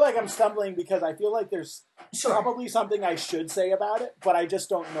feel like I'm stumbling because I feel like there's sure. probably something I should say about it, but I just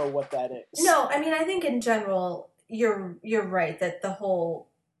don't know what that is. No, I mean, I think in general, you're right that the whole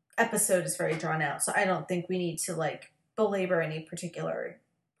episode is very drawn out. So I don't think we need to like belabor any particular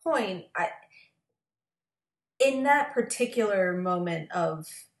point. In that particular moment of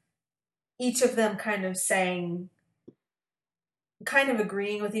each of them kind of saying, kind of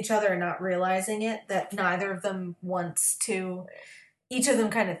agreeing with each other and not realizing it, that neither of them wants to, each of them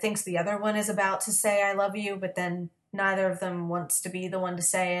kind of thinks the other one is about to say, I love you, but then neither of them wants to be the one to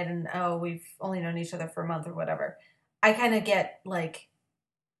say it. And, oh, we've only known each other for a month or whatever. I kind of get like,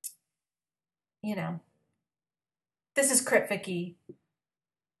 you know, this is Crit Vicky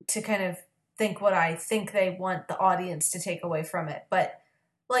to kind of think what I think they want the audience to take away from it. But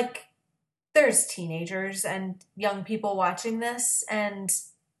like, there's teenagers and young people watching this, and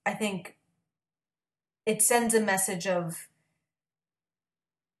I think it sends a message of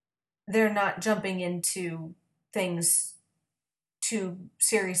they're not jumping into things too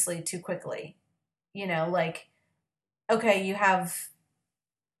seriously too quickly. You know, like, okay, you have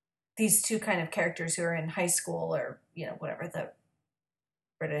these two kind of characters who are in high school or, you know, whatever the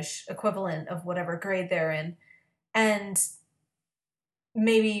British equivalent of whatever grade they're in. And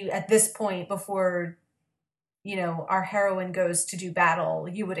maybe at this point, before, you know, our heroine goes to do battle,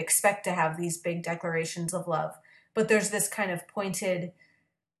 you would expect to have these big declarations of love. But there's this kind of pointed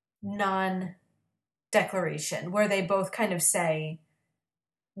non declaration where they both kind of say,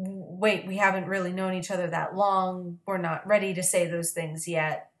 wait, we haven't really known each other that long. We're not ready to say those things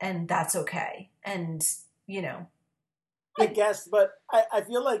yet. And that's okay. And, you know. I guess, but I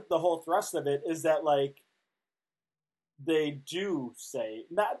feel like the whole thrust of it is that, like, they do say,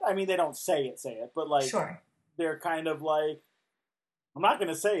 not, I mean, they don't say it, but, like, sure. They're kind of like, I'm not going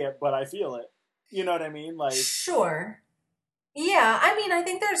to say it, but I feel it. You know what I mean? Like, sure. Yeah, I mean, I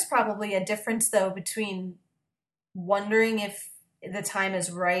think there's probably a difference, though, between wondering if the time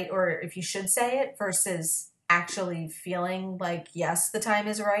is right or if you should say it versus actually feeling like, yes, the time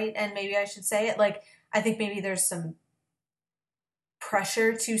is right and maybe I should say it. Like, I think maybe there's some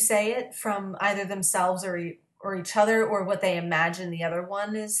pressure to say it from either themselves or each other or what they imagine the other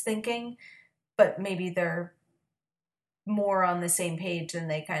one is thinking, but maybe they're more on the same page than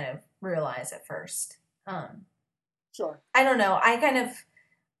they kind of realize at first. Sure. I don't know. I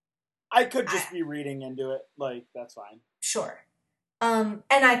could just be reading into it. Like, that's fine. Sure. And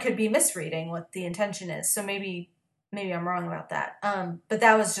I could be misreading what the intention is. So maybe I'm wrong about that. But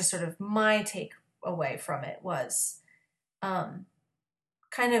that was just sort of my take away from it was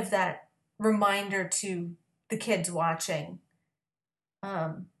kind of that reminder to the kids watching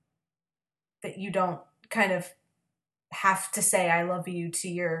that you don't kind of have to say I love you to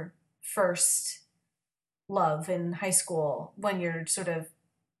your first love in high school when you're sort of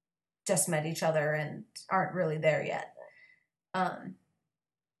just met each other and aren't really there yet. But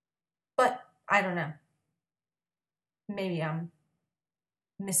I don't know. Maybe I'm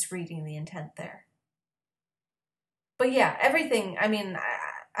misreading the intent there. But yeah, everything, I mean,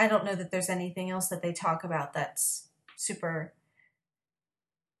 I don't know that there's anything else that they talk about that's super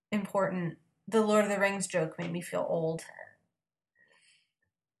important. The Lord of the Rings joke made me feel old.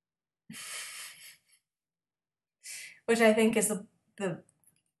 Which I think is the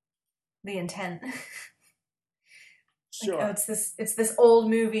intent. Sure. Like, oh, it's this old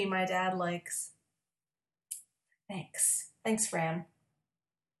movie my dad likes. Thanks, Fran.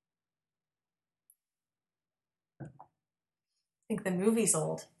 I think the movie's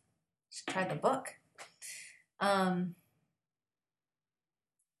old. Should try the book.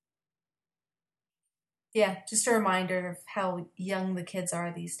 Yeah, just a reminder of how young the kids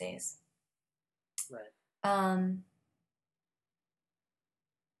are these days. Right.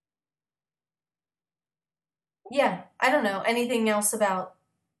 Yeah, I don't know. Anything else about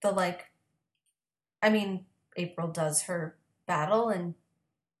the, like, I mean, April does her battle and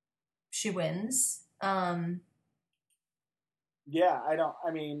she wins. Yeah,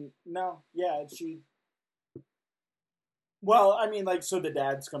 no, yeah, well, I mean, like, so the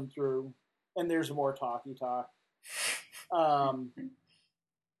dads come through and there's more talky talk. Um,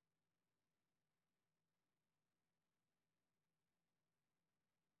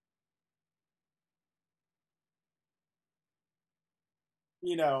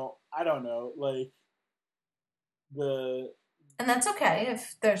 I don't know, like, the, And that's okay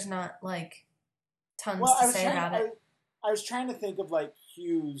if there's not, like, tons well, to say about it. I was trying to think of, like,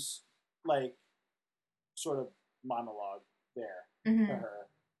 Hugh's, like, sort of monologue there to Hmm. her.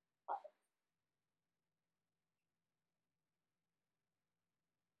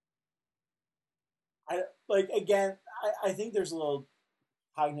 I like again. I think there's a little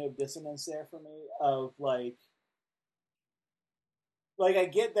cognitive dissonance there for me of like I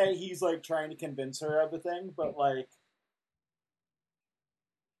get that he's like trying to convince her of the thing, but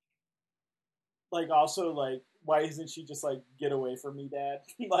like also like why isn't she just like get away from me, Dad?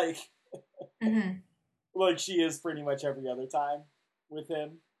 Hmm. Like she is pretty much every other time with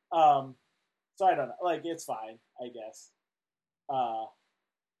him. Um, so I don't know. Like it's fine, I guess. Uh,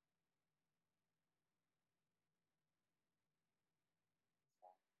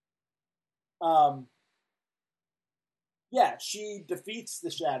 um, yeah, she defeats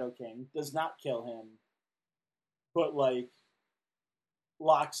the Shadow King, does not kill him, but like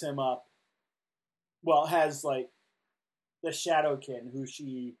locks him up. Well, has like the Shadowkin, who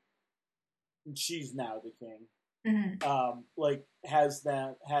she's now the king. Hmm. Like has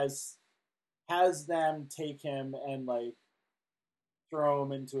them take him and like throw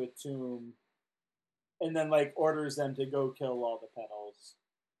him into a tomb, and then like orders them to go kill all the petals.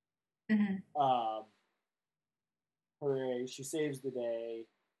 Hmm. Um, hooray! She saves the day.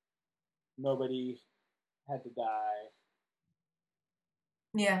 Nobody had to die.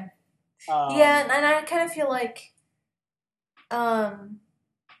 Yeah. Yeah, Um, and I kind of feel like um,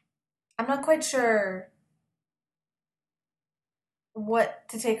 I'm not quite sure what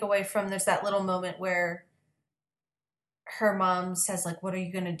to take away from. There's that little moment where her mom says, like, what are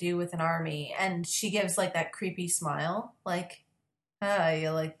you gonna do with an army? And she gives like that creepy smile, like,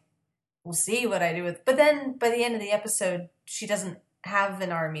 you're like, we'll see what I do with. But then by the end of the episode, she doesn't have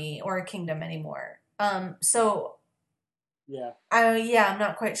an army or a kingdom anymore. So yeah, yeah, I'm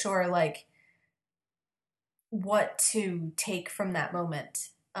not quite sure like what to take from that moment.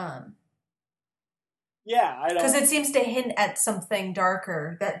 yeah. I Because don't. it seems to hint at something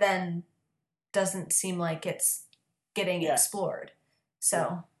darker that then doesn't seem like it's getting Yeah, explored. yeah,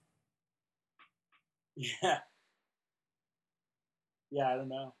 So, yeah, yeah. I don't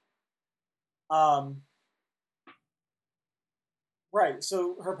know. Um, right.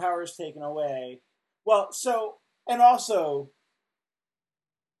 So her power is taken away. Well, so and also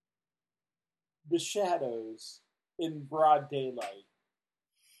the shadows in broad daylight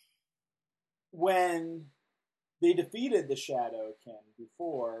when they defeated the Shadow King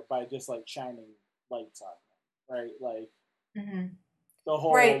before by just like shining lights on him, right? Like mhm. the Right,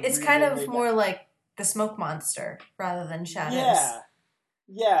 whole it's kind reason of more like the smoke monster rather than shadows. yeah,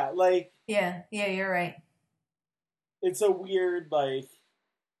 yeah, like Yeah, yeah, you're right. it's a weird like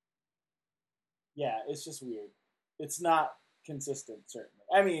yeah, it's just weird. It's not consistent, certainly.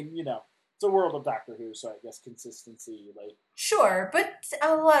 I mean, it's a world of Doctor Who, so I guess consistency, like Sure, but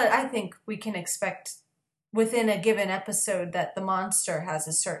a lot, I think we can expect within a given episode that the monster has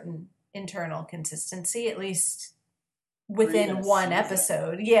a certain internal consistency, at least or even within a one season.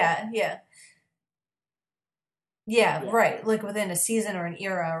 episode. Yeah, yeah. Yeah, Yeah, right. Like within a season or an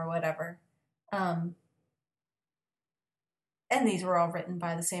era or whatever. Um, and these were all written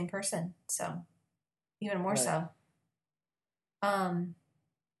by the same person, so even more right. so. Um,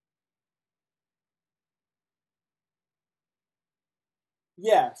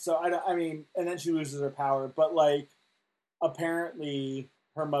 Yeah, so I mean, and then she loses her power, but like apparently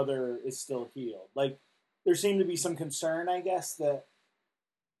her mother is still healed. Like there seemed to be some concern, I guess, that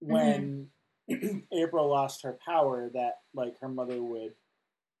mhm. when April lost her power, that like her mother would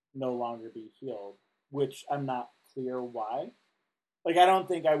no longer be healed, which I'm not clear why. Like I don't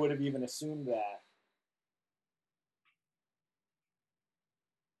think I would have even assumed that.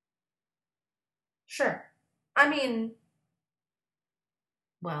 Sure. I mean,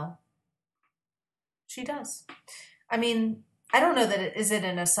 well, she does. I mean, I don't know that is it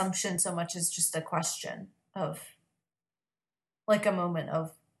an assumption so much as just a question of, like, a moment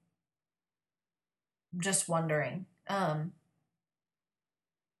of just wondering.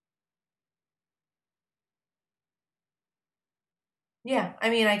 Yeah, I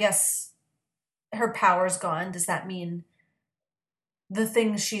mean, I guess her power's gone. Does that mean the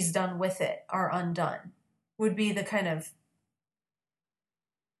things she's done with it are undone? Would be the kind of,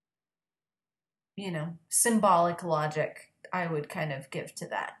 symbolic logic I would kind of give to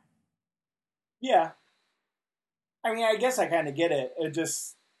that. Yeah. I mean, I guess I kind of get it. It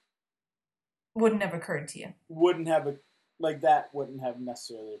just Wouldn't have occurred to you. wouldn't have that wouldn't have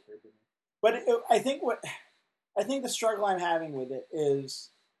necessarily occurred to me. But I think the struggle I'm having with it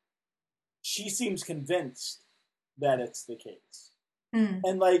is she seems convinced that it's the case. Mm.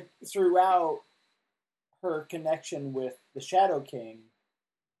 And like throughout her connection with the Shadow King,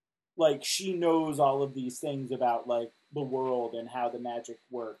 like she knows all of these things about like the world and how the magic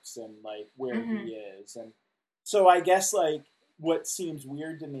works and like where Mm-hmm. he is. And so I guess like what seems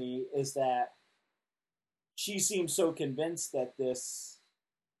weird to me is that she seems so convinced that this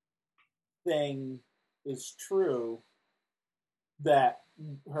thing is true that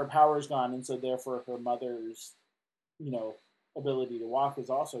her power's gone, and so therefore her mother's, ability to walk is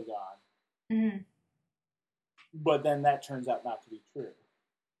also gone. Mm-hmm. But then that turns out not to be true.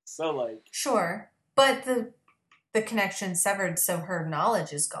 So like, Sure, but the connection severed, so her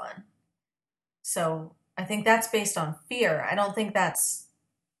knowledge is gone. So I think that's based on fear. I don't think that's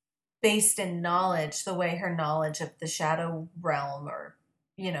based in knowledge, the way her knowledge of the shadow realm or,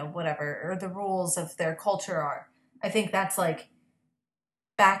 whatever, or the rules of their culture are. I think that's like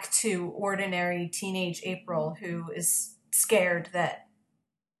back to ordinary teenage April who is scared that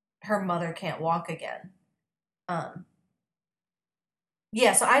her mother can't walk again.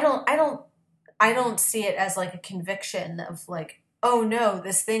 Yeah, so I don't see it as like a conviction of like, oh no,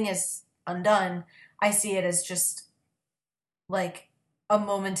 this thing is undone. I see it as just like a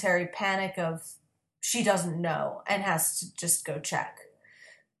momentary panic of she doesn't know and has to just go check.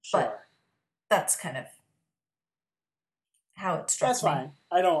 sure. But that's kind of how it struck That's me. fine.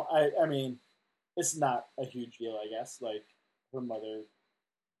 I mean, it's not a huge deal, I guess. Like, her mother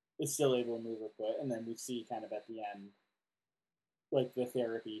is still able to move her foot, and then we see kind of at the end, like, the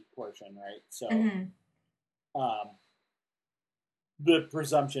therapy portion, right? So, um, the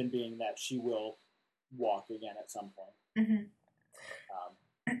presumption being that she will walk again at some point.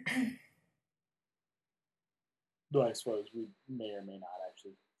 Though I suppose we may or may not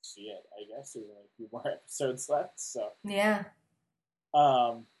actually see it, I guess. There's only a few more episodes left, so. Yeah.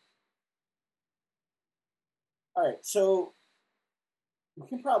 All right, so we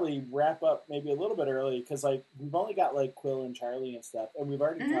can probably wrap up maybe a little bit early because like we've only got like Quill and Charlie and stuff, and we've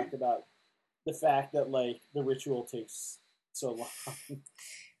already talked about the fact that like the ritual takes so long.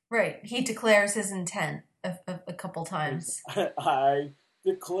 Right. He declares his intent a couple times. I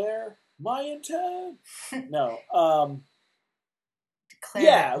declare my intent. No, Declare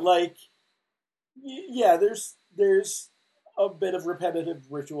yeah, it. like yeah, there's a bit of repetitive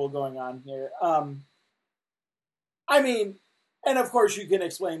ritual going on here. I mean, and of course you can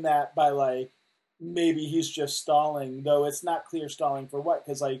explain that by like maybe he's just stalling, though it's not clear stalling for what,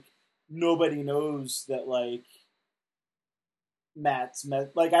 because like nobody knows that like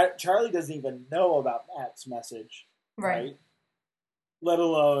Charlie doesn't even know about Matt's message, right? Let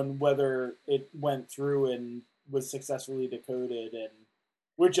alone whether it went through and was successfully decoded, and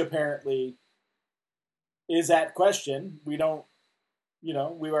which apparently is at question. We don't,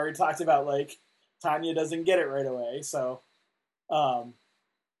 we've already talked about like Tanya doesn't get it right away, so um,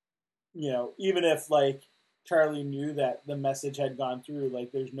 even if like Charlie knew that the message had gone through,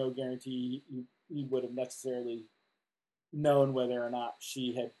 like there's no guarantee he would have necessarily known whether or not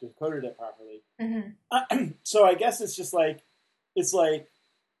she had decoded it properly. So I guess it's just like it's like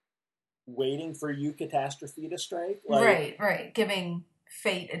waiting for catastrophe to strike. Like, right. Giving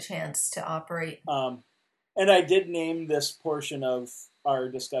fate a chance to operate. And I did name this portion of our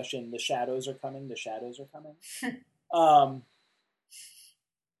discussion "The Shadows Are Coming." The shadows are coming.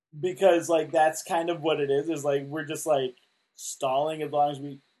 Because like that's kind of what it is like we're just like stalling as long as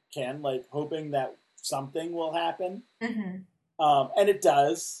we can, like hoping that something will happen. And it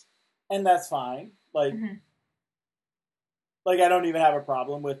does, and that's fine. Like like I don't even have a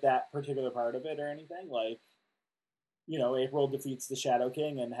problem with that particular part of it or anything. Like, April defeats the Shadow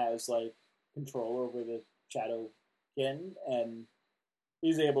King and has like control over the Shadow Kin, and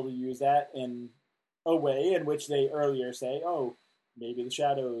he's able to use that in a way in which they earlier say, oh, maybe the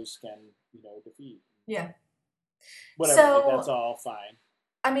shadows can, defeat. Yeah. Whatever, So, like, that's all fine.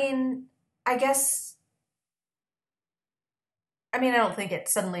 I mean, I guess I mean, I don't think it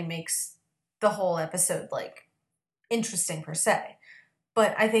suddenly makes the whole episode, like, interesting per se.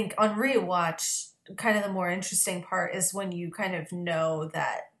 But I think on rewatch, kind of the more interesting part is when you kind of know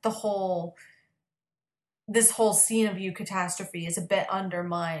that this whole scene of eucatastrophe is a bit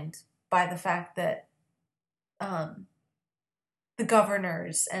undermined by the fact that um, the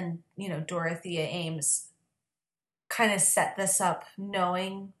governors and, Dorothea Ames kind of set this up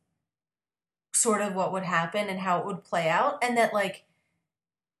knowing sort of what would happen and how it would play out. And that, like,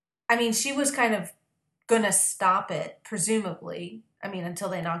 I mean, she was kind of gonna stop it, presumably. I mean, until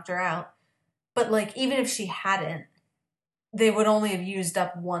they knocked her out. But, like, even if she hadn't, they would only have used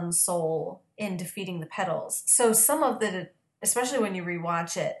up one soul in defeating the petals. So some of the, especially when you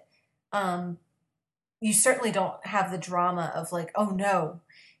rewatch it, you certainly don't have the drama of, like, oh no,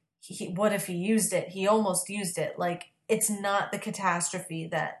 what if he used it? He almost used it. Like, it's not the catastrophe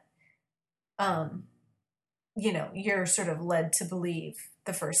that, you're sort of led to believe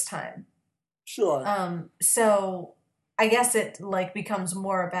the first time. Sure. So I guess it, like, becomes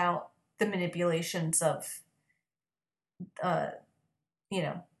more about the manipulations of, uh,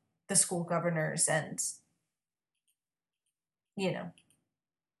 the school governors and,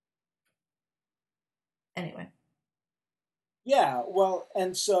 anyway. Yeah, well,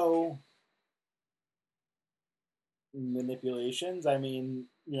 and so manipulations, I mean,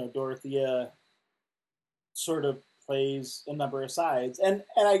 Dorothea sort of plays a number of sides. And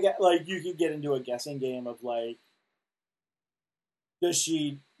I get, like, you could get into a guessing game of, like, does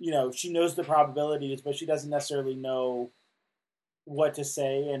she, she knows the probabilities, but she doesn't necessarily know what to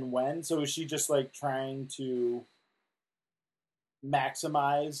say and when. So is she just, like, trying to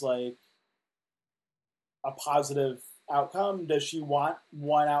maximize, like, a positive outcome? Does she want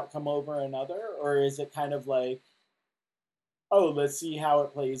one outcome over another? Or is it kind of like, oh, let's see how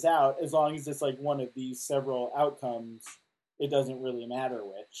it plays out. As long as it's, like, one of these several outcomes, it doesn't really matter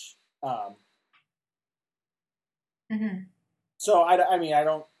which. Mm-hmm. So, I mean, I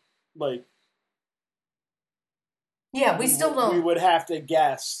don't, like... Yeah, we still don't... We would have to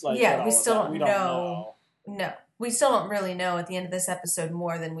guess, like, yeah, we still don't don't know. No, we still don't really know at the end of this episode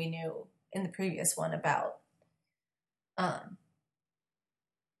more than we knew in the previous one about,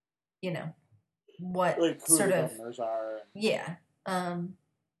 what, like, who sort the of... governors are. Yeah.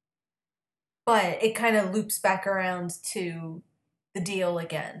 But it kind of loops back around to the deal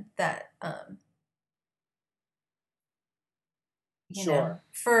again that, Sure.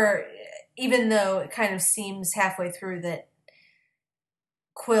 for, even though it kind of seems halfway through that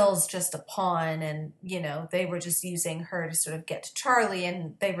Quill's just a pawn and, they were just using her to sort of get to Charlie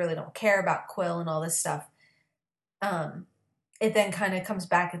and they really don't care about Quill and all this stuff. It then kind of comes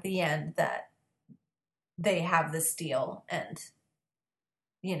back at the end that they have this deal and,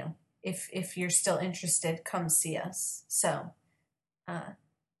 if you're still interested, come see us. So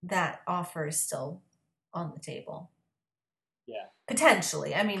that offer is still on the table. Yeah.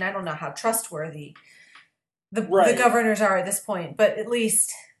 Potentially. I mean, I don't know how trustworthy the Right. governors are at this point, but at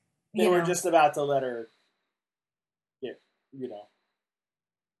least they were just about to let her get,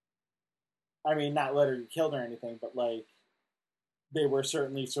 I mean, not let her get killed or anything, but, like, they were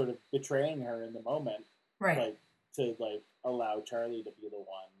certainly sort of betraying her in the moment. Right. Like, to, like, allow Charlie to be the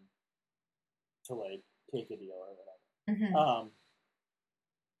one to, like, take a deal or whatever. Mm-hmm.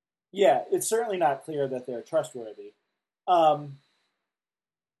 Yeah, it's certainly not clear that they're trustworthy.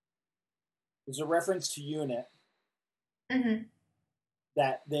 There's a reference to UNIT. Mm-hmm.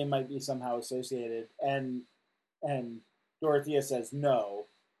 That they might be somehow associated, and Dorothea says no,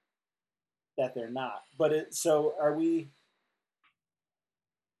 that they're not. But so are we?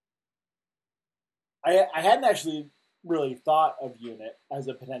 I hadn't actually really thought of UNIT as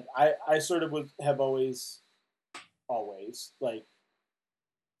a potential. I sort of have always, like,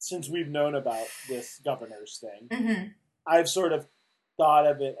 since we've known about this governors thing, mm-hmm. I've sort of thought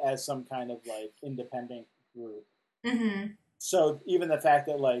of it as some kind of, like, independent group. Mm-hmm. So even the fact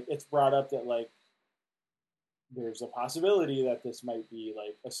that, like, it's brought up that, like, there's a possibility that this might be,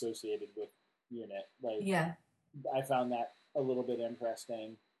 like, associated with UNIT. Like, yeah, I found that a little bit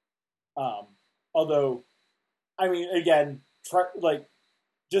interesting. Although, I mean, again, like,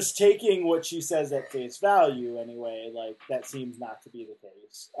 just taking what she says at face value, anyway, like, that seems not to be the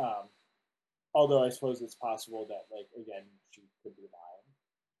case. Although I suppose it's possible that, like, again, she could be lying.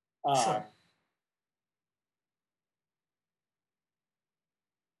 sure.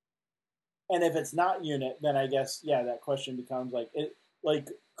 And if it's not UNIT, then I guess, yeah, that question becomes, like,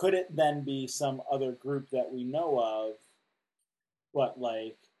 could it then be some other group that we know of, but,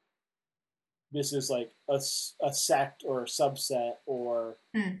 like, this is, like, a sect or a subset or,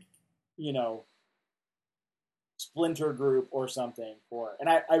 splinter group or something for. And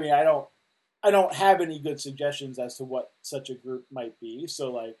I mean, I don't have any good suggestions as to what such a group might be.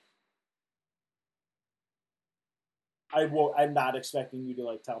 So like, I'm not expecting you to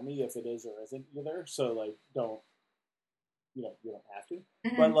like tell me if it is or isn't either. So like, you don't have to.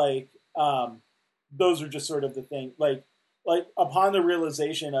 Mm-hmm. But like, those are just sort of the thing. Like upon the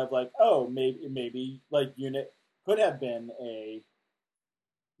realization of like, oh, maybe like Unit could have been a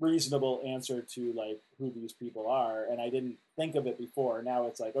reasonable answer to like who these people are, and I didn't think of it before. Now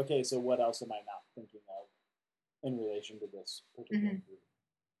it's like, okay, so what else am I not thinking of in relation to this particular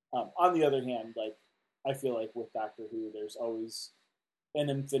group? On the other hand, like I feel like with Doctor Who, there's always an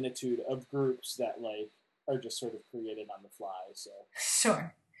infinitude of groups that like are just sort of created on the fly. So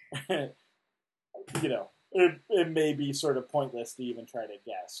Sure. you know, it may be sort of pointless to even try to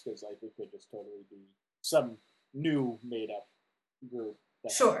guess because like it could just totally be some new made up group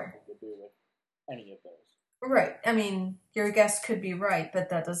that has nothing to do with any of those. Right. I mean, your guess could be right, but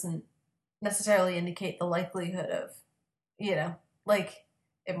that doesn't necessarily indicate the likelihood of, like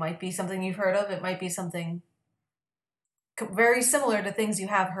it might be something you've heard of. It might be something very similar to things you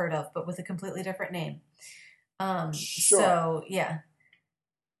have heard of, but with a completely different name. Sure. So, yeah.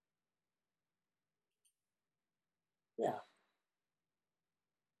 Yeah.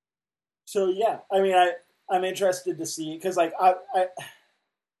 So yeah, I mean, I'm interested to see because like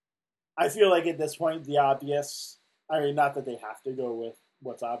I feel like at this point the obvious. I mean, not that they have to go with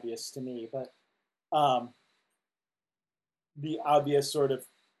what's obvious to me, but the obvious sort of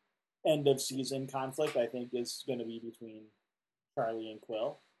end of season conflict I think is going to be between Charlie and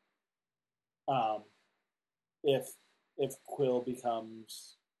Quill. If Quill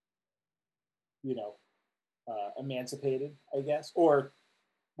becomes, emancipated, I guess, or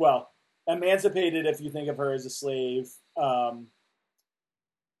well, emancipated if you think of her as a slave,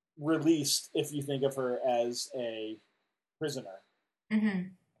 released if you think of her as a prisoner. Mm-hmm.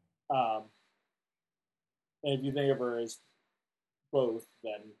 And if you think of her as both,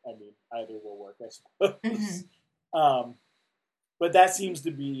 then I mean either will work, I suppose. Mm-hmm. But that seems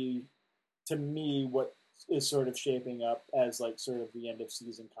to be, to me, what is sort of shaping up as like sort of the end of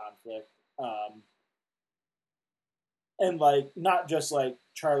season conflict. And like not just like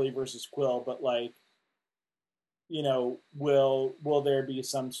Charlie versus Quill, but like, will there be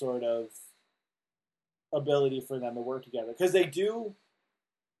some sort of ability for them to work together? Because they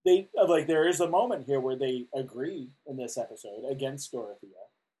like there is a moment here where they agree in this episode against Dorothea.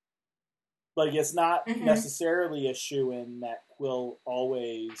 Like it's not necessarily a shoo-in that Quill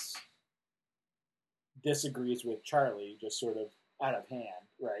always disagrees with Charlie, just sort of out of hand,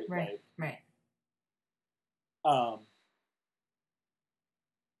 right? Right.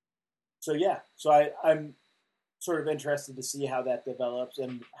 So yeah, I'm sort of interested to see how that develops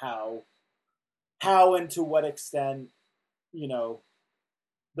and how and to what extent,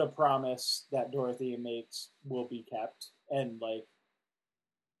 the promise that Dorothea makes will be kept, and like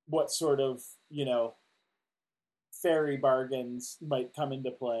what sort of, fairy bargains might come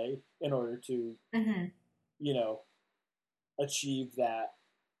into play in order to, achieve that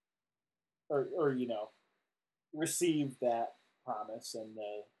or receive that promise and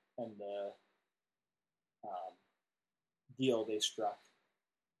the deal they struck.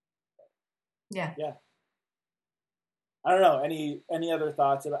 Yeah. I don't know. Any other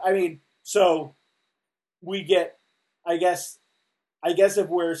thoughts about? I mean, so we get. I guess if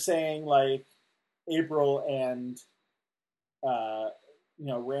we're saying like April and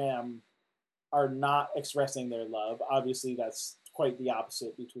Ram are not expressing their love, obviously that's quite the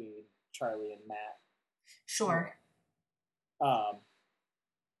opposite between Charlie and Matt. Sure.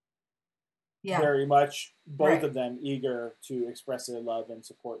 Yeah. Very much both of them eager to express their love and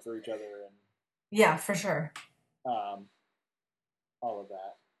support for each other, and yeah, for sure. All of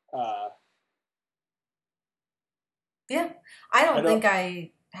that. Yeah, I don't think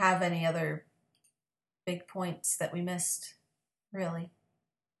I have any other big points that we missed, really.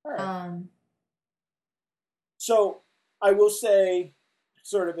 All right. So I will say,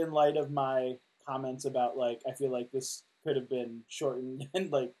 sort of in light of my comments about like, I feel like this could have been shortened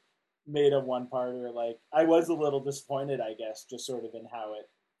and like made a one-parter. Like, I was a little disappointed, I guess, just sort of in how it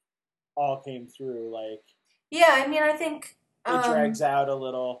all came through. Like, yeah, I mean, I think it drags out a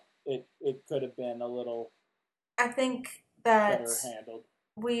little. It could have been a little. I think that better handled.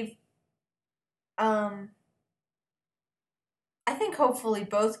 We've, I think hopefully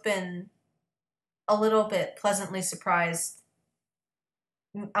both been a little bit pleasantly surprised.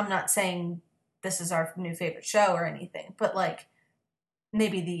 I'm not saying this is our new favorite show or anything, but like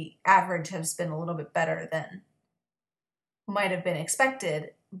maybe the average has been a little bit better than might have been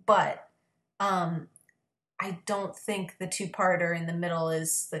expected. But I I don't think the two-parter in the middle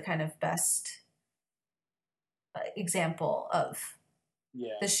is the kind of best example of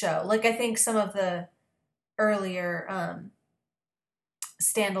the show. Like, I think some of the earlier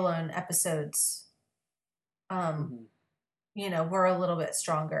standalone episodes, you know, were a little bit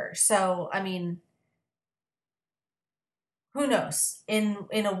stronger. So, I mean, who knows? In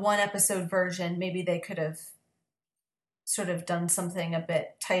a one episode version, maybe they could have sort of done something a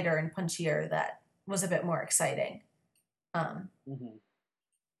bit tighter and punchier that was a bit more exciting.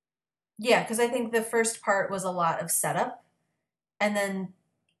 Yeah, because I think the first part was a lot of setup, and then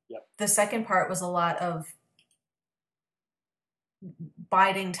the second part was a lot of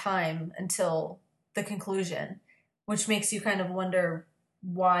biding time until the conclusion, which makes you kind of wonder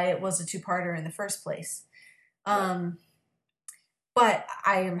why it was a two-parter in the first place. But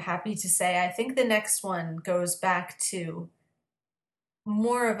I am happy to say I think the next one goes back to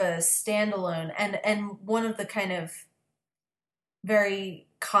more of a standalone and one of the kind of very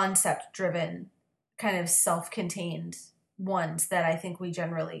concept-driven, kind of self-contained ones that I think we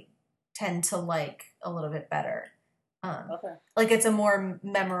generally tend to like a little bit better. Like, it's a more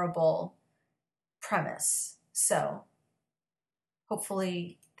memorable premise. So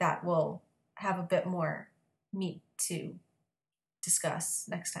hopefully that will have a bit more meat to discuss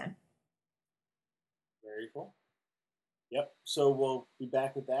next time. Very cool. Yep. So we'll be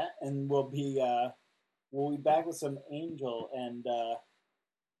back with that, and we'll be back with some Angel and a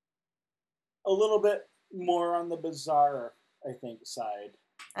little bit more on the bizarre, I think, side.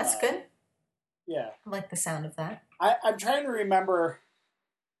 That's good. Yeah. I like the sound of that. I'm trying to remember.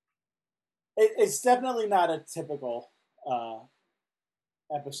 It's definitely not a typical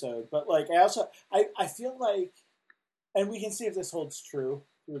episode, but like I feel like, and we can see if this holds true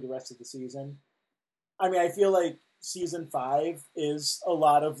through the rest of the season. I mean, I feel like season 5 is a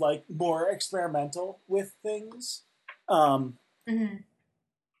lot of like more experimental with things. I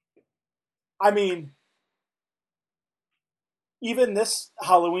mean, even this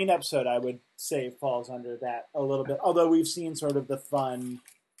Halloween episode, I would say, falls under that a little bit. Although we've seen sort of the fun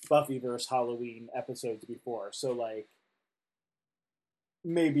Buffyverse Halloween episodes before, so like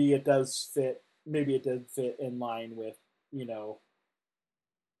maybe it does fit. Maybe it did fit in line with, you know,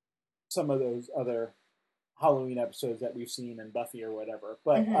 some of those other Halloween episodes that we've seen in Buffy or whatever.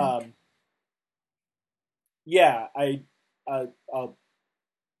 But yeah, I'll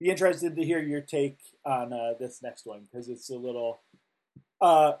be interested to hear your take on this next one, because it's a little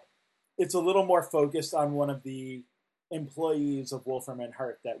more focused on one of the employees of Wolfram and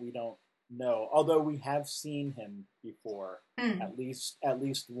Hart that we don't know, although we have seen him before at least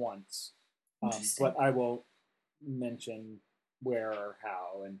once. But I won't mention where or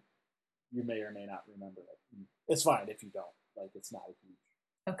how, and you may or may not remember it. It's fine if you don't. Like, it's not a huge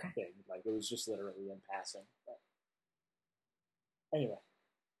thing. Like, it was just literally in passing. But anyway.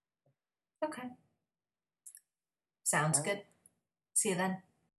 Okay. Sounds good. See you then.